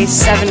 hours a day,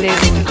 7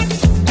 days a week.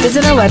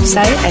 Visit our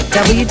website at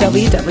www.tsonyc.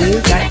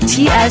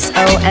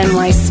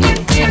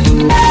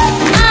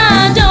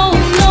 I don't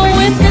know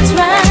if it's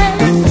right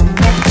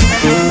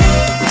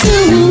to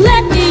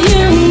let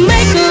you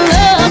make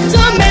love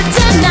to me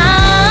tonight.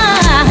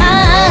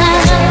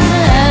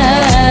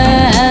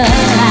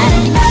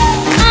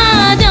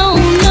 I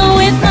don't know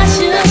if I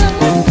should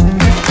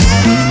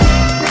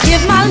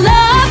give my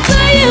love to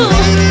you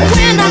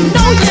when I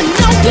know you're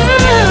no good.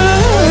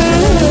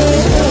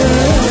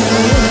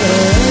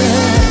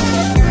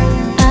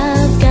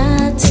 I've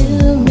got to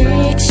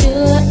make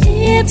sure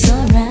it's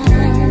alright.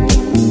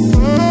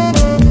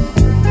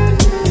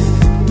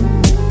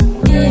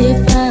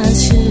 If I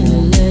should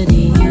let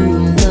you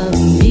love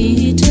me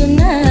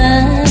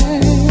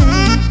tonight.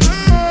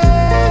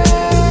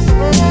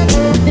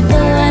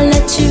 Before I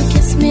let you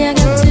kiss me, I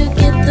got to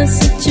get the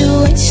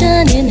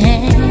situation in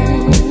hand.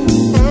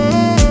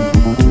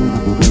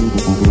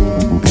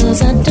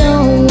 'Cause I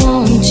don't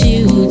want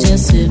you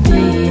just to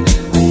be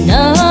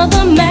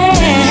another man.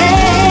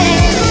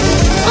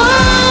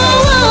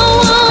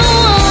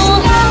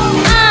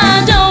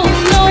 I don't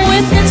know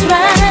if it's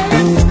right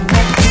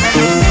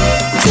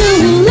to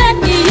let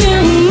you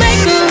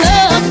make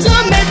love to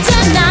me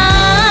tonight.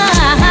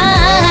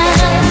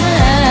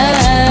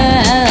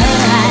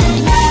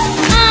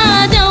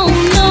 I don't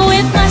know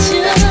if I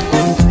should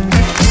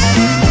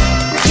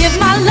give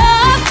my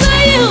love to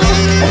you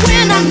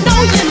when I know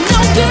you're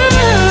no good.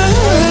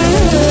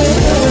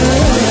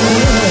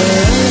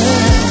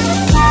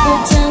 People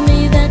tell me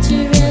that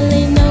you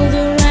really know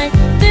the right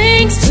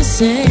things to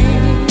say,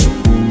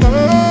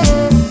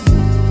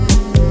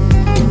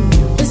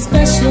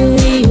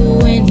 especially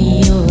when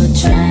you're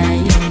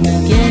trying to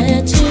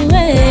get your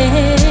way.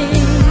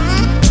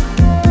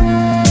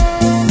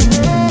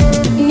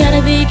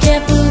 Gotta be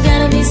careful,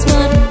 gotta be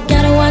smart,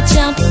 gotta watch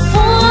out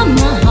for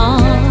my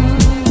heart.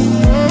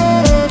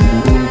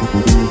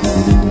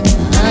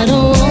 I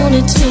don't want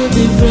it to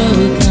be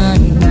broken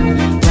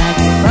right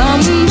from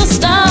the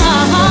start.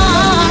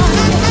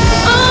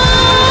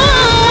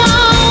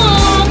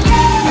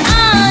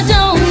 I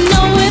don't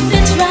know if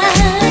it's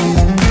right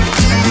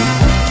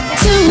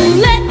to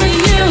let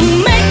you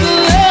make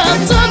love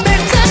to me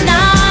tonight.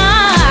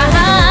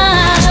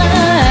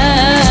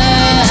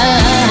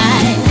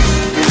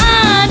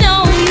 I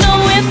don't know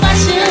if I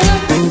should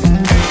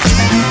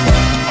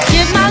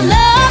give my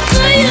love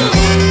to you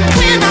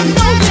when I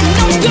know you're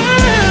no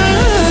good.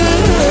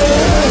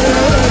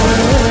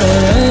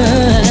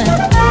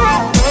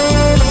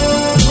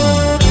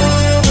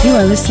 You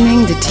are listening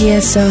to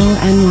TSO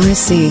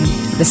NYC,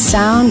 the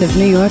sound of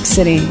New York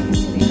City.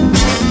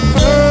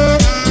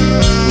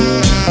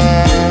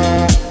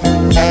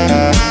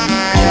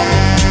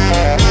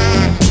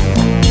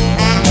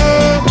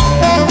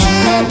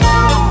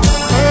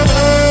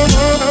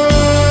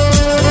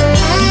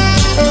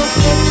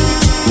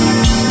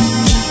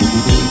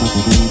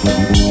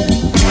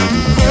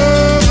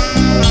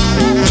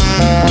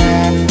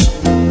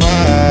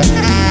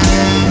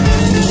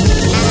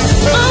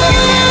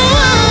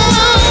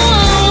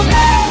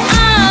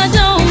 I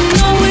don't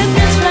know if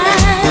it's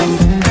right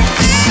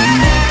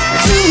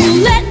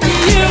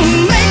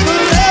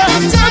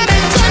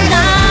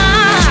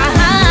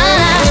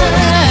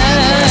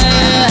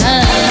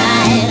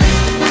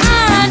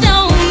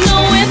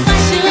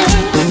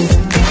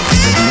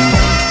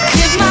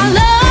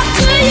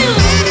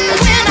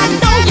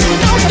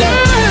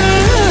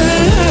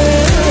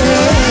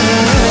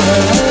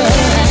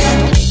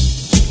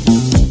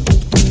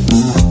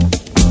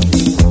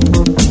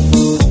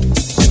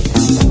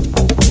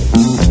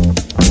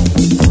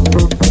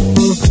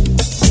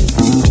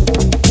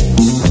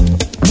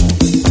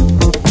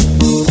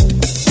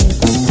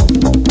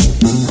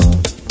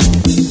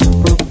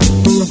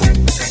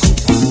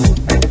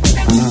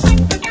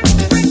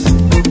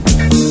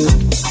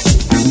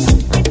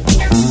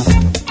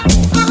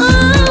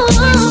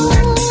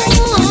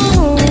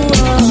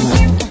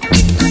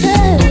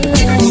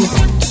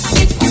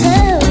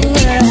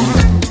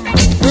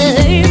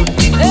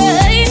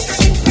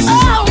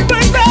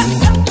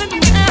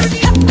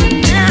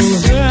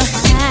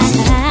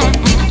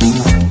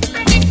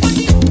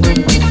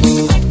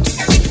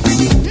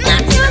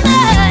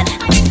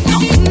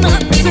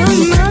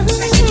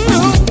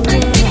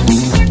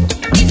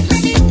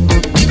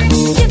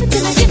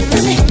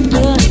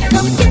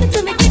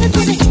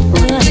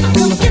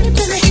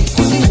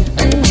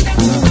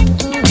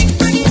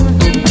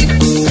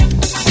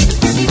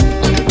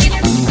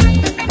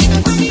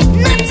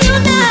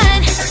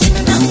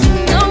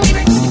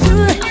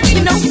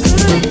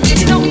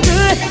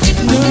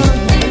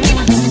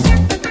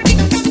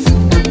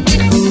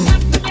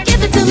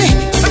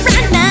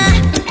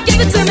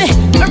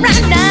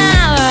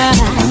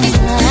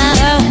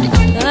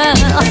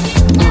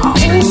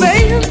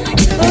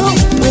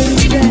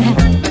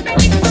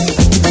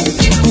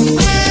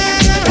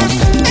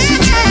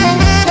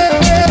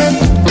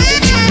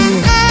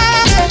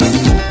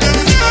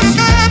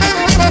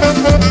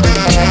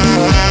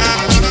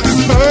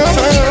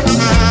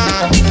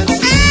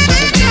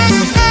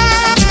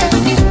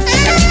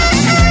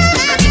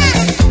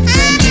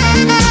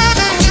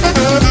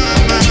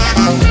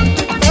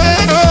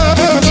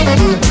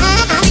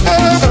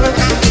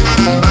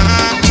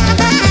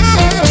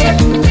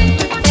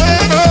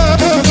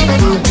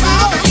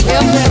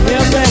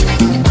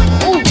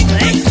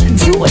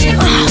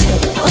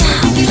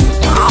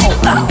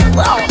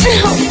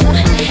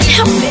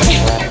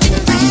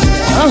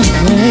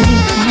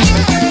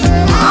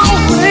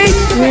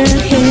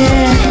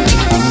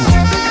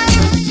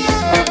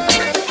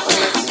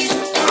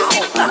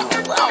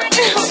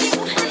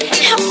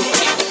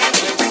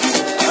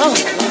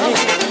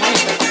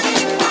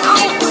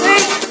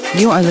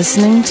are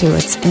listening to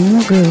It's in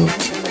the Groove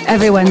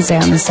every Wednesday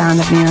on the Sound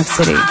of New York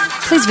City.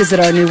 Please visit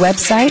our new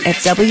website at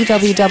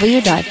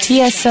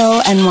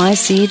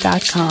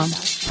www.tsonyc.com.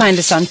 Find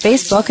us on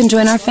Facebook and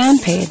join our fan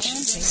page.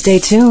 Stay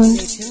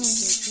tuned.